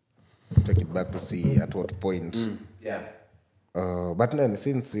take it back to see at what point. Yeah. But then,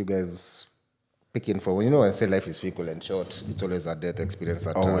 since you guys picking for, when I say life is fickle and short, it's always a death experience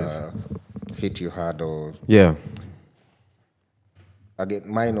that hit you hard or Yeah. again.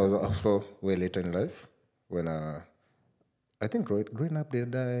 Mine was also way later in life when I think growing up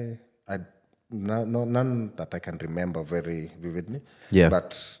did none that I can remember very vividly. Yeah.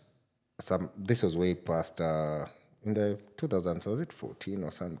 But this was way past in the 2000s. Was it 14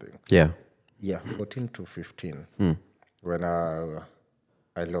 or something? Yeah. Yeah, 14 to 15. When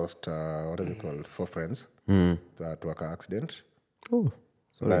I lost, what is it called, 4 friends to a car accident. Oh.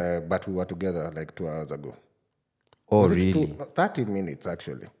 But we were together like 2 hours ago. Oh, Was it really? 30 minutes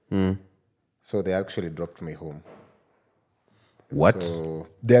actually. So they actually dropped me home. What?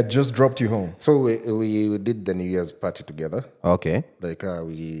 They had just dropped you home. So we did the New Year's party together. Okay. Like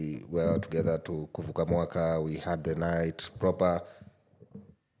we were together to kuvuka mwaka. We had the night proper.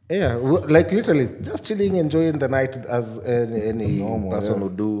 Yeah, like literally just chilling, enjoying the night as any person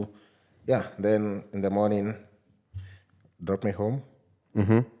would do. Yeah, then in the morning, dropped me home.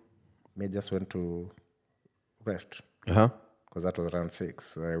 Me just went to rest Uh-huh. because that was around 6.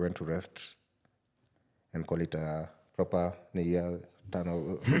 So I went to rest and call it a proper New Year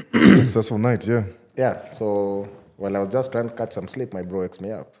turnover. Successful night, yeah. Yeah, so while I was just trying to catch some sleep, my bro wakes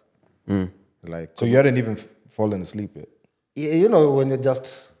me up. Like, So you hadn't even fallen asleep yet. when you're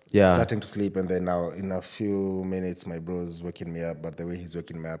just Yeah. starting to sleep, and then now in a few minutes, my bro's waking me up, but the way he's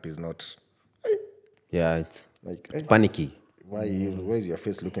waking me up is not Yeah, it's like, panicky. why is your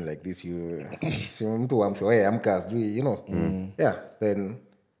face looking like this? You see, mtu amsho, hey, amka, Yeah, then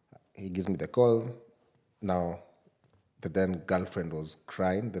he gives me the call. Now, the then girlfriend was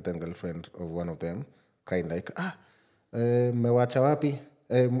crying, the then girlfriend of one of them, crying like, mewacha wapi?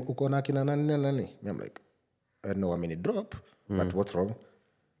 Uko na kina nani? I'm like, no, I'm in a drop, but what's wrong?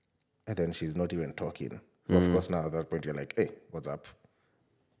 And then she's not even talking. So, of course, now at that point, you're like, hey, what's up?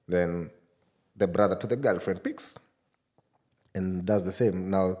 Then the brother to the girlfriend picks and does the same.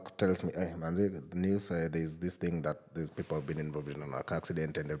 Now tells me, hey, Manzi, the news, there's this thing that these people have been involved in a car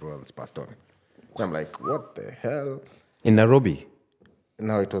accident and everyone's passed on. I'm like, what the hell? In Nairobi?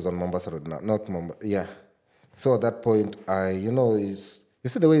 No, it was on Mombasa Road now, not Mombasa. Yeah. So at that point, you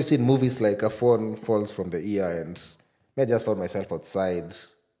see the way you see in movies, like a phone falls from the ear, and I just found myself outside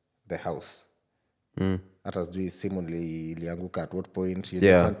the house. That was doing seemingly lianguka. At what point you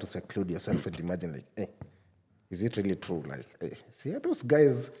just want to seclude yourself and imagine, like, hey, is it really true? Like, hey, see those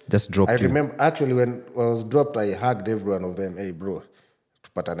guys Just dropped I you. remember actually when I was dropped, I hugged every one of them. Hey, bro,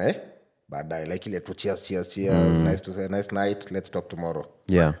 tupatane, baadaye, like ile tu cheers. Nice to say, nice night. Let's talk tomorrow.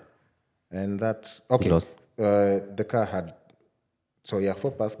 Yeah. And that okay. Lost. The car had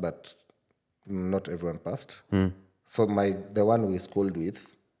 4 passed, but not everyone passed. So the one we schooled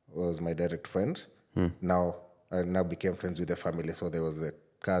with was my direct friend. Now I became friends with the family. So there was the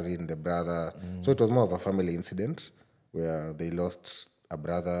cousin, the brother. So it was more of a family incident where they lost a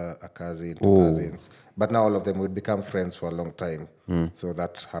brother, a cousin, 2 cousins. But now all of them would become friends for a long time. So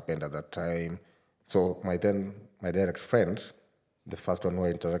that happened at that time. So my direct friend, the first one who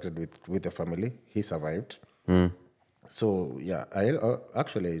I interacted with the family, he survived. So yeah, I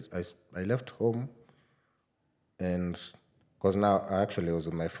left home, and because now I actually was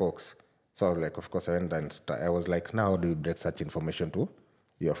with my folks. So I was like, of course, I went and I was like, now how do you break such information to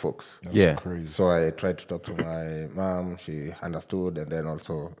your folks? Yeah. Crazy. So I tried to talk to my mom. She understood, and then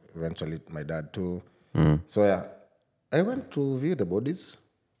also eventually my dad too. So yeah, I went to view the bodies,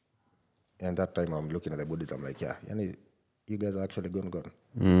 and that time I'm looking at the bodies. I'm like, yeah, yani, you guys are actually gone.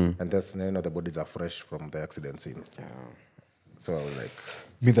 And that's the bodies are fresh from the accident scene. Yeah. So I was like,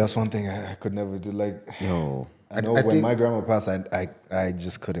 Me, that's one thing I could never do. Like, No. I know I when think- my grandma passed, I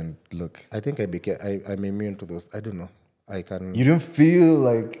just couldn't look. I think I'm immune to those. I don't know. I can You didn't feel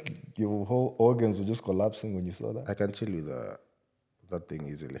like your whole organs were just collapsing when you saw that? chill with that thing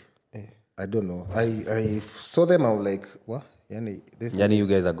easily. I don't know. I saw them. I was like, what? Yani, you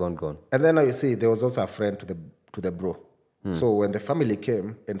guys are gone. And then now you see, there was also a friend to the bro. So when the family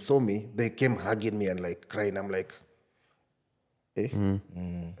came and saw me, they came hugging me and like crying. I'm like, eh?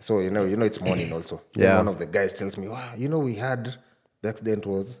 So you know, it's morning also. Yeah. Then one of the guys tells me, wow, we had the accident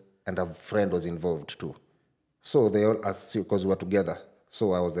was, and a friend was involved too. So they all asked you because we were together.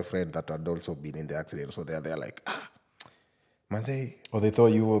 So I was the friend that had also been in the accident. So they're like, manze. Oh, they thought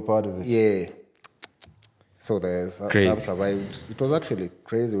you were part of it. Yeah. So there's some Crazy. survived. It was actually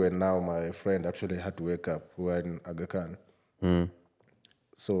crazy when now my friend actually had to wake up. We were in Aga Khan.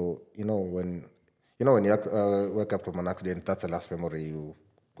 So when you wake up from an accident, that's the last memory you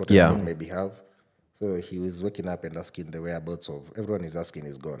maybe have. So he was waking up and asking the whereabouts of everyone is asking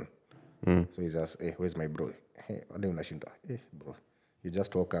is gone. So he's asked, hey, where's my bro? Hey, hey, bro, you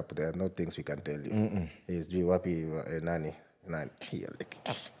just woke up. There are no things we can tell you. He's doing wapi nani. You're like,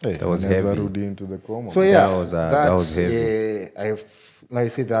 Hey, That was Neza heavy. Rudi into the coma. so yeah, that was heavy. Now you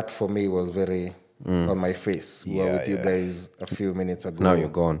see that for me was very on my face. We were with you guys a few minutes ago. Now you're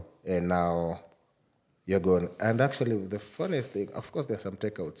gone. And now you're gone. And actually, the funniest thing, of course, there's some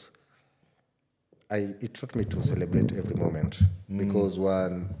takeouts. It taught me to celebrate every moment because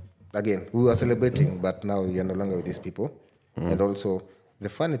again, we were celebrating, but now you're no longer with these people. And also, the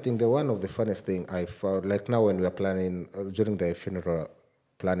funny thing, one of the funniest thing I found, like now when we were planning during the funeral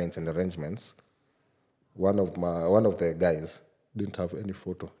plannings and arrangements, one of the guys didn't have any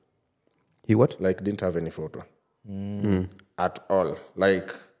photo. He what? Like didn't have any photo at all.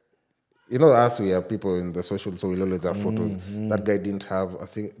 Like us, we are people in the social, so we'll always have photos. That guy didn't have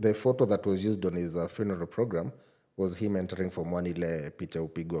the photo that was used on his funeral program was him entering from one ile picha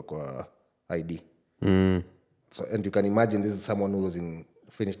upigwa kwa ID. So, and you can imagine this is someone who was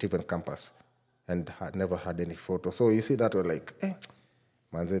finished even campus and had never had any photo. So you see that we're like,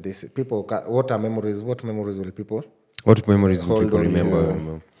 man, these people, what memories will people? What memories will Hold people on,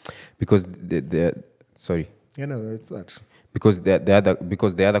 remember? Because sorry. It's that. Because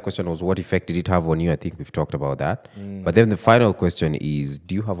the other question was what effect did it have on you? I think we've talked about that. But then the final question is,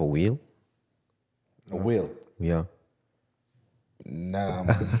 do you have a will? A will? Yeah. Nah,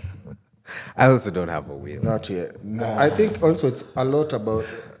 man. I also don't have a will. Not yet. No. I think also it's a lot about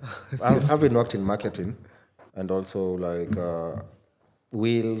having worked in marketing and also like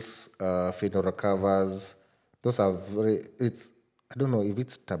wheels, funeral covers. Those are I don't know if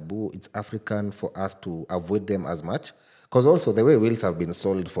it's taboo, it's African for us to avoid them as much. Because also the way wheels have been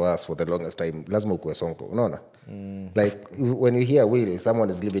sold for us for the longest time, lazima ukuwe sonko. No. Like when you hear will, someone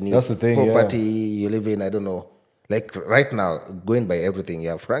is living in That's the thing, property, you live in, I don't know. Like right now, going by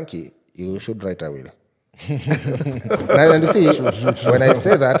everything, Frankie, you should write a will. And you see, when I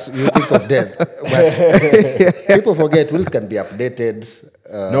say that, you think of death. But people forget wills can be updated.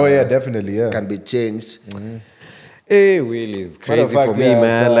 No, yeah, definitely, yeah. Can be changed. Hey, will is crazy fact, for me, yeah,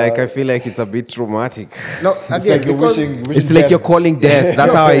 man. Like I feel like it's a bit traumatic. No, It's again, like you're because wishing It's death. like you're calling death.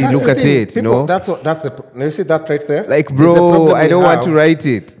 That's how I look the at thing. it, you People, know? that's the. Now you see that right there. Like, It's the bro, problem I we don't want to have. write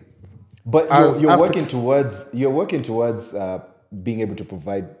it. But As you're Afri- working towards being able to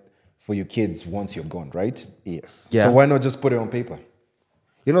provide for your kids once you're gone, right? Yes. Yeah. So why not just put it on paper?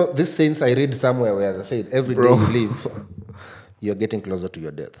 This sayings I read somewhere where they said every day you live, you're getting closer to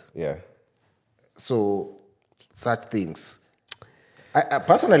your death. Yeah. So, such things. I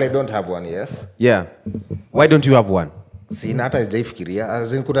personally don't have one, yes. Yeah. Why don't you have one? Sina hata sijaifikiria.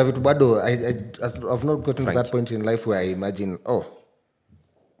 As in kuna vitu bado, I've not gotten to that point in life where I imagine,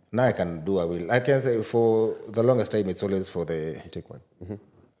 now I can do a will. I can say for the longest time, it's always for the... Take one.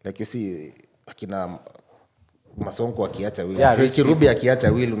 Like you see, akina Masonko akiacha will. Yeah, Chris rich Kirubi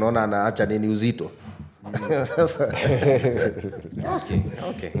akiacha will, unaona anaacha nini uzito.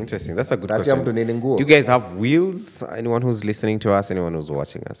 Okay, interesting. That's a good Tatia question. mtu nini nguo. Do you guys have wheels? Anyone who's listening to us, anyone who's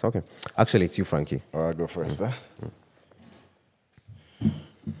watching us? Okay. Actually, it's you, Frankie. All right, go first. Huh?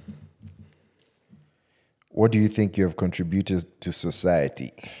 What do you think you have contributed to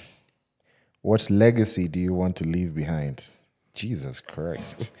society? What legacy do you want to leave behind? Jesus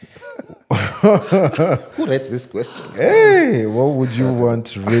Christ. Who writes this question? Hey, what would you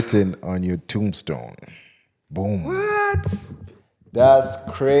want written on your tombstone? Boom. What? That's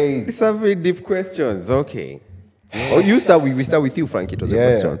crazy. These are very deep questions. Okay. Oh, we start with you, Frankie. It was a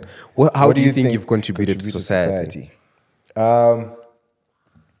Yeah. question. How do you think you've contributed to society?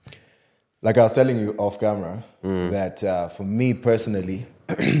 Like I was telling you off camera, that for me personally,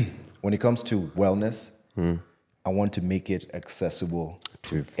 when it comes to wellness, I want to make it accessible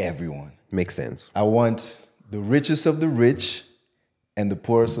to everyone. Makes sense. I want the richest of the rich and the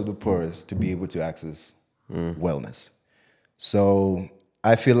poorest of the poorest to be able to access wellness. So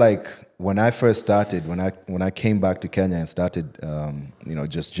I feel like when I first started, when I came back to Kenya and started,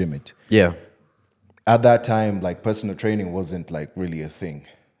 just gym it. Yeah. At that time, like personal training wasn't like really a thing,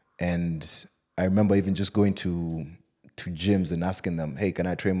 and I remember even just going to gyms and asking them, "Hey, can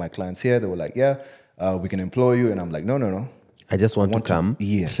I train my clients here?" They were like, "Yeah, we can employ you," and I'm like, "No. I just want to come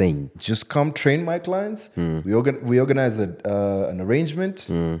train. Just come train my clients. We organize an arrangement.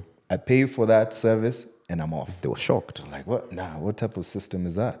 I pay you for that service, and I'm off." They were shocked. Like, what? Nah, what type of system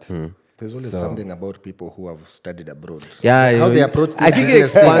is that? There's always something about people who have studied abroad. Yeah, How they approach this I think it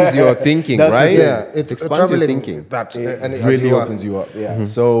business expands your thinking, That's the right? thing. Yeah, it's expands your traveling thinking. that It as really you are. opens you up. Yeah.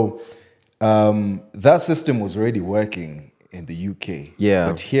 So that system was already working in the UK. Yeah.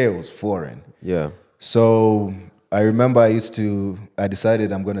 But here it was foreign. Yeah. So I remember I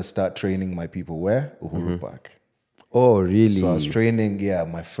decided I'm going to start training my people where? Uhuru Park. Oh, really? So I was training,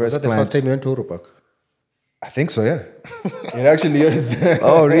 my Was first that the client. first time you went to Uhuru Park? I think so, yeah. It actually is.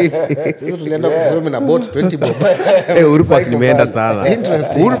 Oh, really? Sisi tulienda kufilm in about 20 bob. Hey, Uhuru Park nimeenda sana.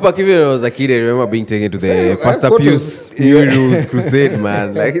 Interesting. Uhuru Park, even when I was a kid, I remember being taken to the Same, I have Pastor photos. Pius New Rules Crusade,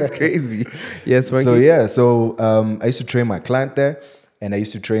 man. Like, it's crazy. Yes, Frankie? So I used to train my client there, and I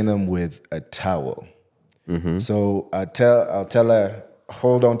used to train them with a towel. So I'll tell her,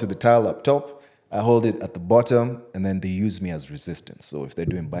 hold on to the towel up top. I hold it at the bottom, and then they use me as resistance. So if they're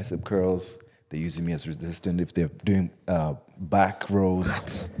doing bicep curls, they're using me as resistance. If they're doing back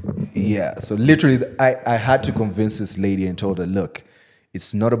rows, yeah. So literally, I had to convince this lady and told her, look,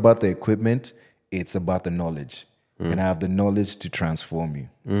 it's not about the equipment, it's about the knowledge. And I have the knowledge to transform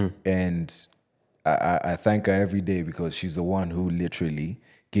you. And I thank her every day because she's the one who literally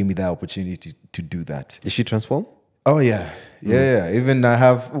gave me that opportunity to do that. Is she transformed? Oh yeah. Even I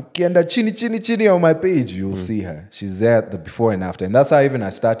have Ukienda chini on my page, you'll see her. She's there at the before and after, and that's how even I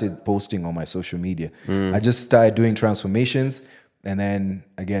started posting on my social media. I just started doing transformations, and then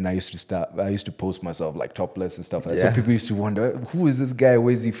again I used to post myself like topless and stuff. So people used to wonder, who is this guy?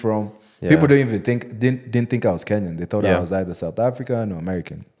 Where is he from? People didn't think I was Kenyan. They thought I was either South African or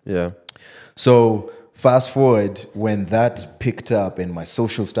American. Yeah. So fast forward, when that picked up and my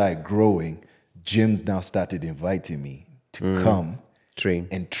social started growing, gyms now started inviting me to come Train.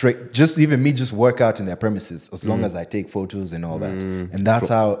 and just even me just work out in their premises as long as I take photos and all that. And that's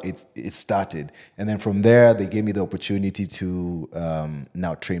how it started. And then from there, they gave me the opportunity to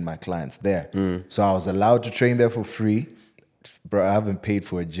now train my clients there. So I was allowed to train there for free. Bro, I haven't paid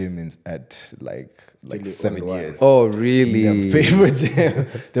for a gym at like 7 years. Oh, really? Yeah, paid for a gym.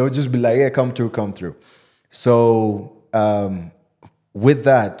 They would just be like, yeah, come through. So with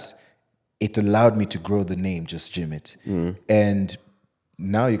that, it allowed me to grow the name, Just Gym It. And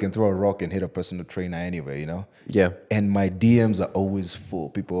now you can throw a rock and hit a personal trainer anywhere, you know? Yeah. And my DMs are always full.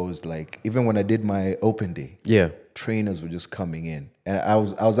 People always like, even when I did my open day, trainers were just coming in. And I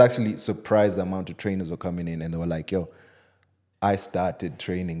was actually surprised the amount of trainers were coming in, and they were like, yo, I started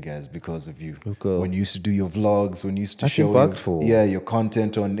training guys because of you. Okay. When you used to do your vlogs, when you used to That's show impactful. your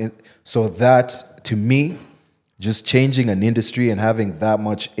content on it. So that, to me, just changing an industry and having that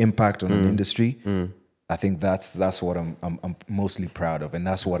much impact on an industry, I think that's what I'm mostly proud of, and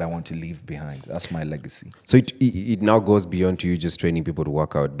that's what I want to leave behind. That's my legacy. So it now goes beyond to you just training people to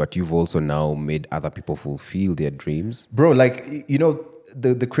work out, but you've also now made other people fulfill their dreams. Bro, like, you know,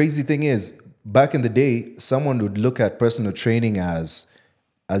 the crazy thing is, back in the day, someone would look at personal training as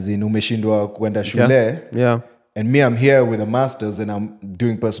in umeshindwa kwenda shule. Yeah. And me, I'm here with a master's and I'm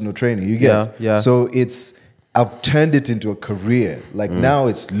doing personal training. You get? Yeah. So I've turned it into a career. Like now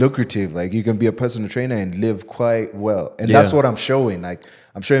it's lucrative. Like you can be a personal trainer and live quite well. And that's what I'm showing. Like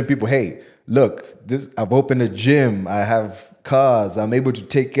I'm showing people, hey, look, I've opened a gym. I have cars. I'm able to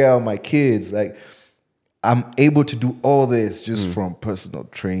take care of my kids. Like I'm able to do all this just from personal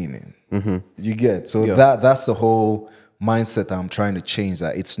training. You get? So that's the whole mindset I'm trying to change.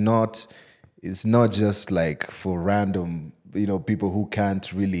 That it's not just like for random, you know, people who can't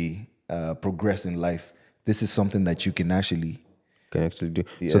really progress in life. This is something that you can actually do.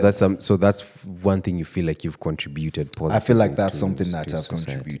 Yeah. So that's one thing you feel like you've contributed positively. I feel like that's something to that I've society.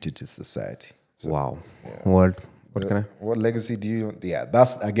 contributed to society. Wow. What can I? What legacy do you? Yeah,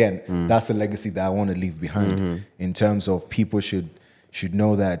 that's a legacy that I want to leave behind. In terms of people should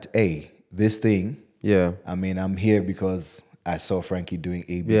know that, hey, this thing. Yeah. I mean, I'm here because I saw Frankie doing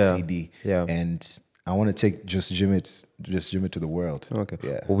A, B, C, D, and I want to take just gym it to the world. Okay.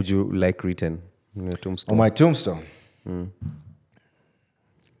 Yeah. What would you like written on your tombstone? On my tombstone.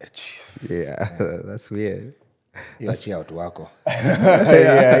 Yeah, that's weird. Achia watu wako.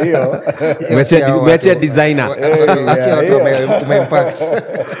 Yeah, hiyo. Umeachia designer. Achia watu umeimpact.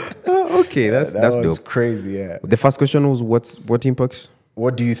 Okay, that's That was dope. crazy, yeah. The first question was what impact?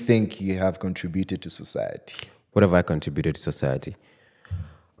 what do you think you have contributed to society? What have I contributed to society?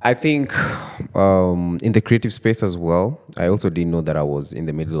 I think in the creative space as well, I also didn't know that I was in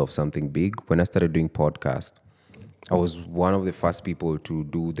the middle of something big. When I started doing podcast, I was one of the first people to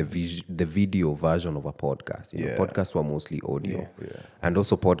do the video version of a podcast. You know, podcasts were mostly audio. And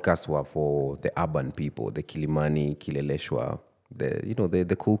also podcasts were for the urban people, the Kilimani, Kileleshwa,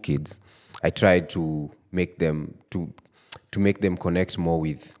 the cool kids. I tried to make them connect more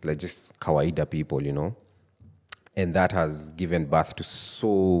with like just kawaida people, you know. And that has given birth to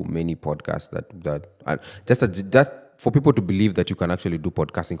so many podcasts that for people to believe that you can actually do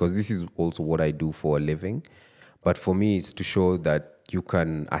podcasting, because this is also what I do for a living. But for me, it's to show that you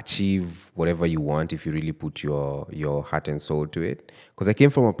can achieve whatever you want if you really put your heart and soul to it. Because I came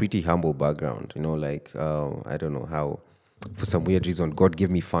from a pretty humble background, you know, like I don't know how, for some weird reason, God gave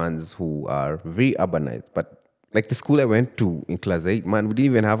me fans who are very urbanized. But like the school I went to in class 8, man, we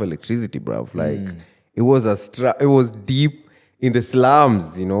didn't even have electricity, bruv. Like it was deep in the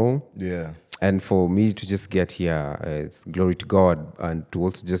slums, you know. Yeah. And for me to just get here, it's glory to God, and to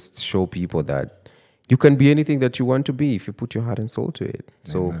also just show people that you can be anything that you want to be if you put your heart and soul to it.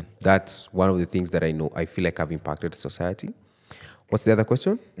 So that's one of the things that I feel like I've impacted society. What's the other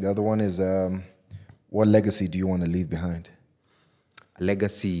question? The other one is, what legacy do you want to leave behind? A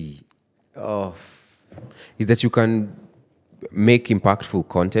legacy is that you can make impactful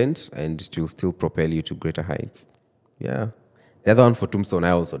content and it will still propel you to greater heights. Yeah. The other one for Tombstone,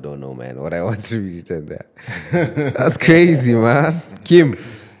 I also don't know, man, what I want to return there. That's crazy, man. Kim.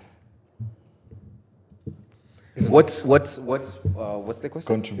 What's the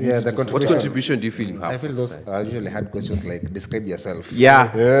question? Yeah, the What contribution do you feel you have? I feel those are usually hard questions like describe yourself.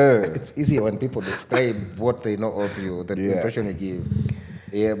 Yeah. It's easier when people describe what they know of you, the impression you give.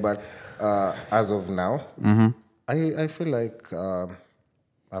 Yeah, but as of now, I feel like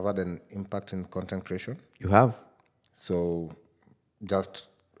I've had an impact in content creation. You have? So just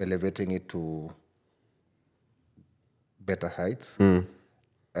elevating it to better heights.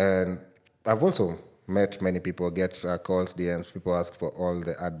 And I've also met many people, get calls, DMs, people ask for all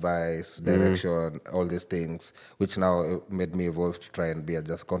the advice, direction, all these things, which now made me evolve to try and be a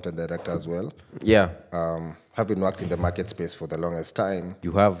just content director as well. Yeah. Having worked in the market space for the longest time,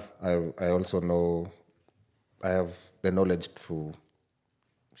 You have? I also know I have the knowledge to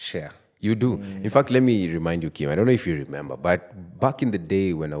share. You do. In fact, let me remind you, Kim, I don't know if you remember, but back in the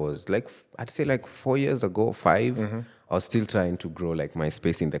day when I was like, I'd say like 4 years ago, 5, I was still trying to grow like my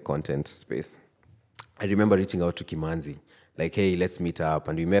space in the content space. I remember reaching out to Kimanzi, like, hey, let's meet up.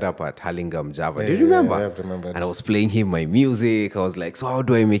 And we met up at Hurlingham, Java. Do you remember? I have remembered. And I was playing him my music. I was like, so how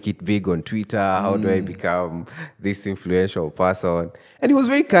do I make it big on Twitter? How do I become this influential person? And he was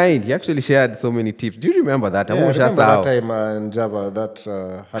very kind. He actually shared so many tips. Do you remember that? I remember that time in Java, that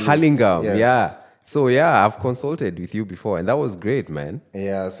Hurlingham, yes. yeah. So yeah, I've consulted with you before, and that was great, man.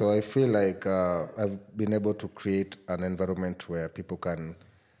 Yeah, so I feel like I've been able to create an environment where people can,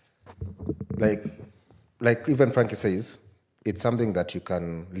 like even Frankie says, it's something that you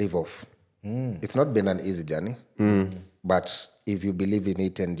can live off. It's not been an easy journey, but if you believe in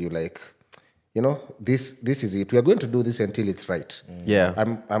it and you like, you know, this is it. We are going to do this until it's right. Yeah.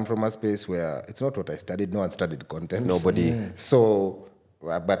 I'm from a space where it's not what I studied. No one studied content. Nobody. So,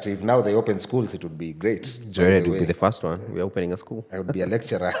 but if now they open schools, it would be great. Jared would be the first one. We're opening a school. I would be a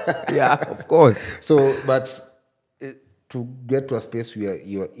lecturer. Yeah, of course. So, but to get to a space where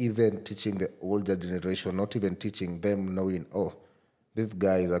you're even teaching the older generation, not even teaching them, knowing, oh, this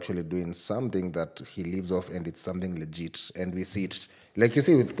guy is actually doing something that he lives off and it's something legit. And we see it. Like you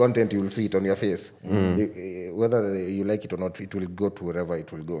see with content, you will see it on your face. Whether you like it or not, it will go to wherever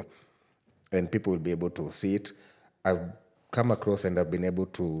it will go. And people will be able to see it. I've come across and I've been able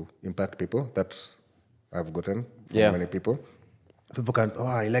to impact people. That's I've gotten from many people. People can, oh,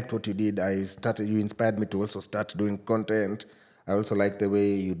 I liked what you did. You inspired me to also start doing content. I also like the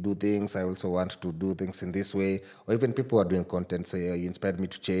way you do things. I also want to do things in this way. Or even people who are doing content say, you inspired me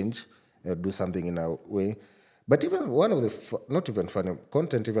to change, do something in a way. But even one of the, not even funny,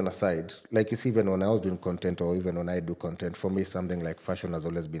 content even aside, like you see, even when I was doing content or even when I do content, for me, something like fashion has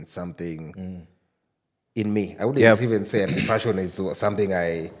always been something in me. I wouldn't even say fashion is something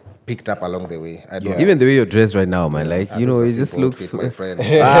I picked up along the way. I don't Even the way you're dressed right now, man, like, you know, it just looks... outfit, my friend.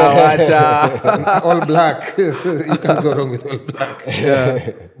 All black. You can't go wrong with all black.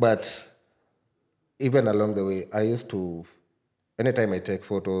 Yeah. But even along the way, I used to, anytime I take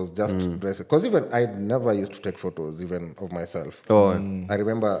photos, just dress it. Because even I never used to take photos even of myself. I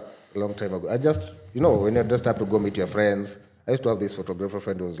remember a long time ago, I just, you know, when you just have to go meet your friends, I used to have this photographer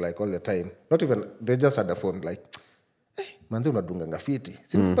friend who was like all the time, not even, they just had a phone, like, hey, manze unadunganga fiti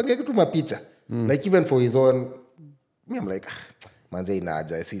sikupangia kitu mapicha like even for his own me I'm like manze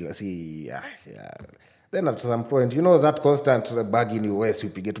inaja yeah. Then at some point you know that constant bug in your waist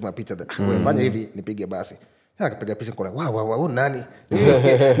upige tu mapicha fanya hivi nipige basi akapiga picha kwa wow nani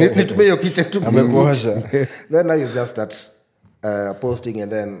nitumie hiyo picha tu Amekuosha. then now you just start posting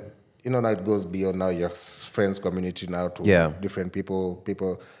and then you know now it goes beyond now your friends community now to different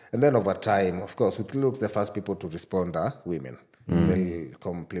people and then over time of course with looks the first people to respond are women. They'll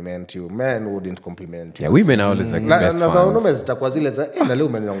compliment you. Men wouldn't compliment you. Yeah, women are always like the best fans. Na za unume zitakuwa zile za na leo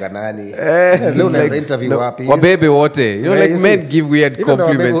umenionga nani? Leo na interview wapi? Wabebe wote. You know like men give weird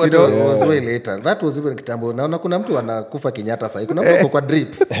compliments, you know. It was way later. That was even kitambo. Naona kuna mtu anakufa Kenyatta sasa. Kuna mtu kwa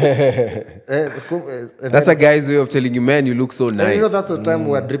drip. That's a guy's way of telling you, man, you look so nice. You know that's the time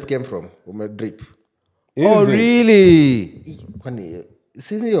where drip came from. Drip. Oh, really? Kwani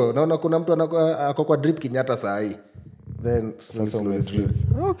sinio naona kuna mtu ako kwa drip Kenyatta saa hii. Then slowly.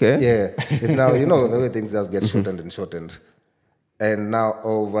 Okay. Yeah. It's now, you know, the way things just get shortened. And now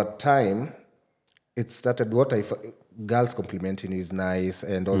over time, it started girls complimenting you is nice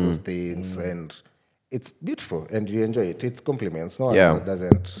and all those things. And it's beautiful and you enjoy it. It's compliments. No one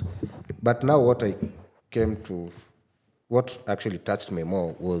doesn't. But now what actually touched me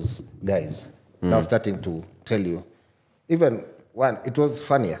more was guys now starting to tell you. Even one, it was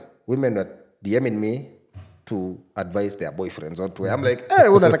funnier. Women were DMing me to advise their boyfriends or to I'm like, hey,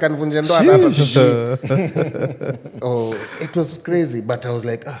 unataka nivunje ndoa hapa. Oh, it was crazy, but I was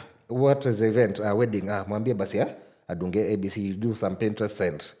like, what is the event? Wedding. Mwambie basi adunge ABC, you do some Pinterest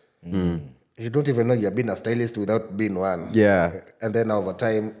send. You don't even know you've been a stylist without being one. Yeah. And then over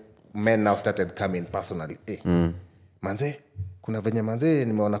time, men now started coming personally. Manze, kuna venye manze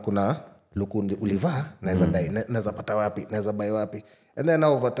nimeona kuna luku ulivaa, naweza pata wapi, naweza buy wapi. And then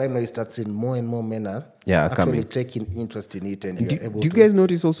now over time, now you start seeing more and more men are actually taking interest in it. And do you guys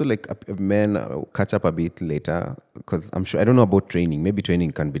notice also like men catch up a bit later? Because I'm sure, I don't know about training. Maybe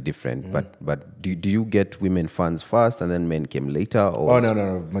training can be different. But do you get women fans first and then men came later? Or Oh,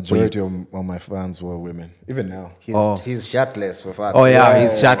 no. Majority of my fans were women. Even now. He's shirtless for facts. Oh, yeah,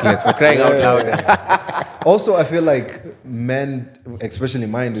 he's shirtless for crying out loud. Also, I feel like men, especially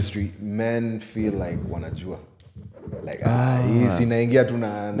in my industry, men feel like wanajua. Like hii inaingia tu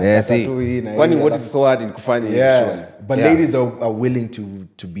na tu hii na kwani what is so hard in kufanya hiyo but ladies are willing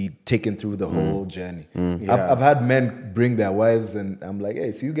to be taken through the whole journey. I've had men bring their wives and I'm like,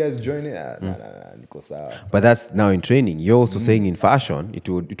 hey, so you guys join it? Niko sawa. But that's now in training. You're also saying in fashion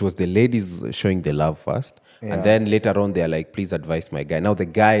it was the ladies showing the love first. And then later on they're like, please advise my guy. Now the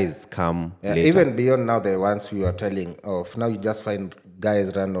guys come later. Even beyond now the ones you are telling of, now you just find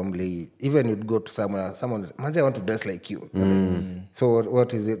guys randomly, even you'd go to someone, man, I want to dress like you. So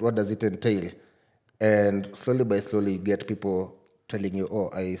what is it? What does it entail? And slowly by slowly you get people telling you,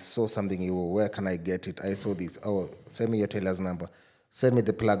 oh, I saw something you, where can I get it? I saw this. Oh, send me your tailor's number. Send me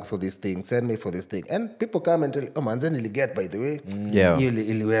the plug for this thing. Send me for this thing. And people come and tell you, oh, manze niliget, by the way. Yeah.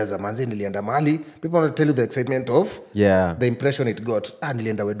 Iliweza, manze nilienda mahali. People want to tell you the excitement of the impression it got.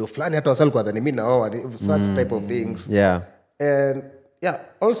 Nilienda wedo flani, hata wasali kwa dhani mimi na such type of things. Yeah. And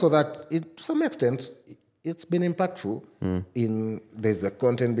also that to some extent, it's been impactful in, there's the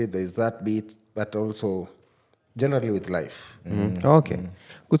content bit, there's that bit, but also generally with life. Okay.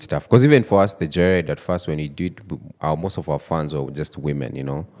 Good stuff. Because even for us, the Jared, at first when you did, most of our fans were just women, you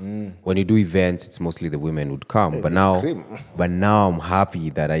know. When you do events, it's mostly the women would come. But now I'm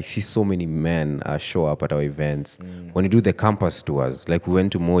happy that I see so many men show up at our events. When you do the campus tours, like we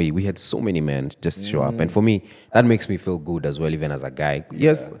went to Moi, we had so many men just show up. And for me, that makes me feel good as well, even as a guy.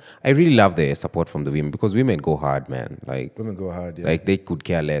 Yes, I really love the support from the women because women go hard, man. Like women go hard, Like they could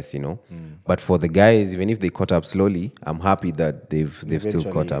care less, you know. But for the guys, even if they caught up slowly, I'm happy that they've still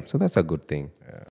caught up. So that's a good thing.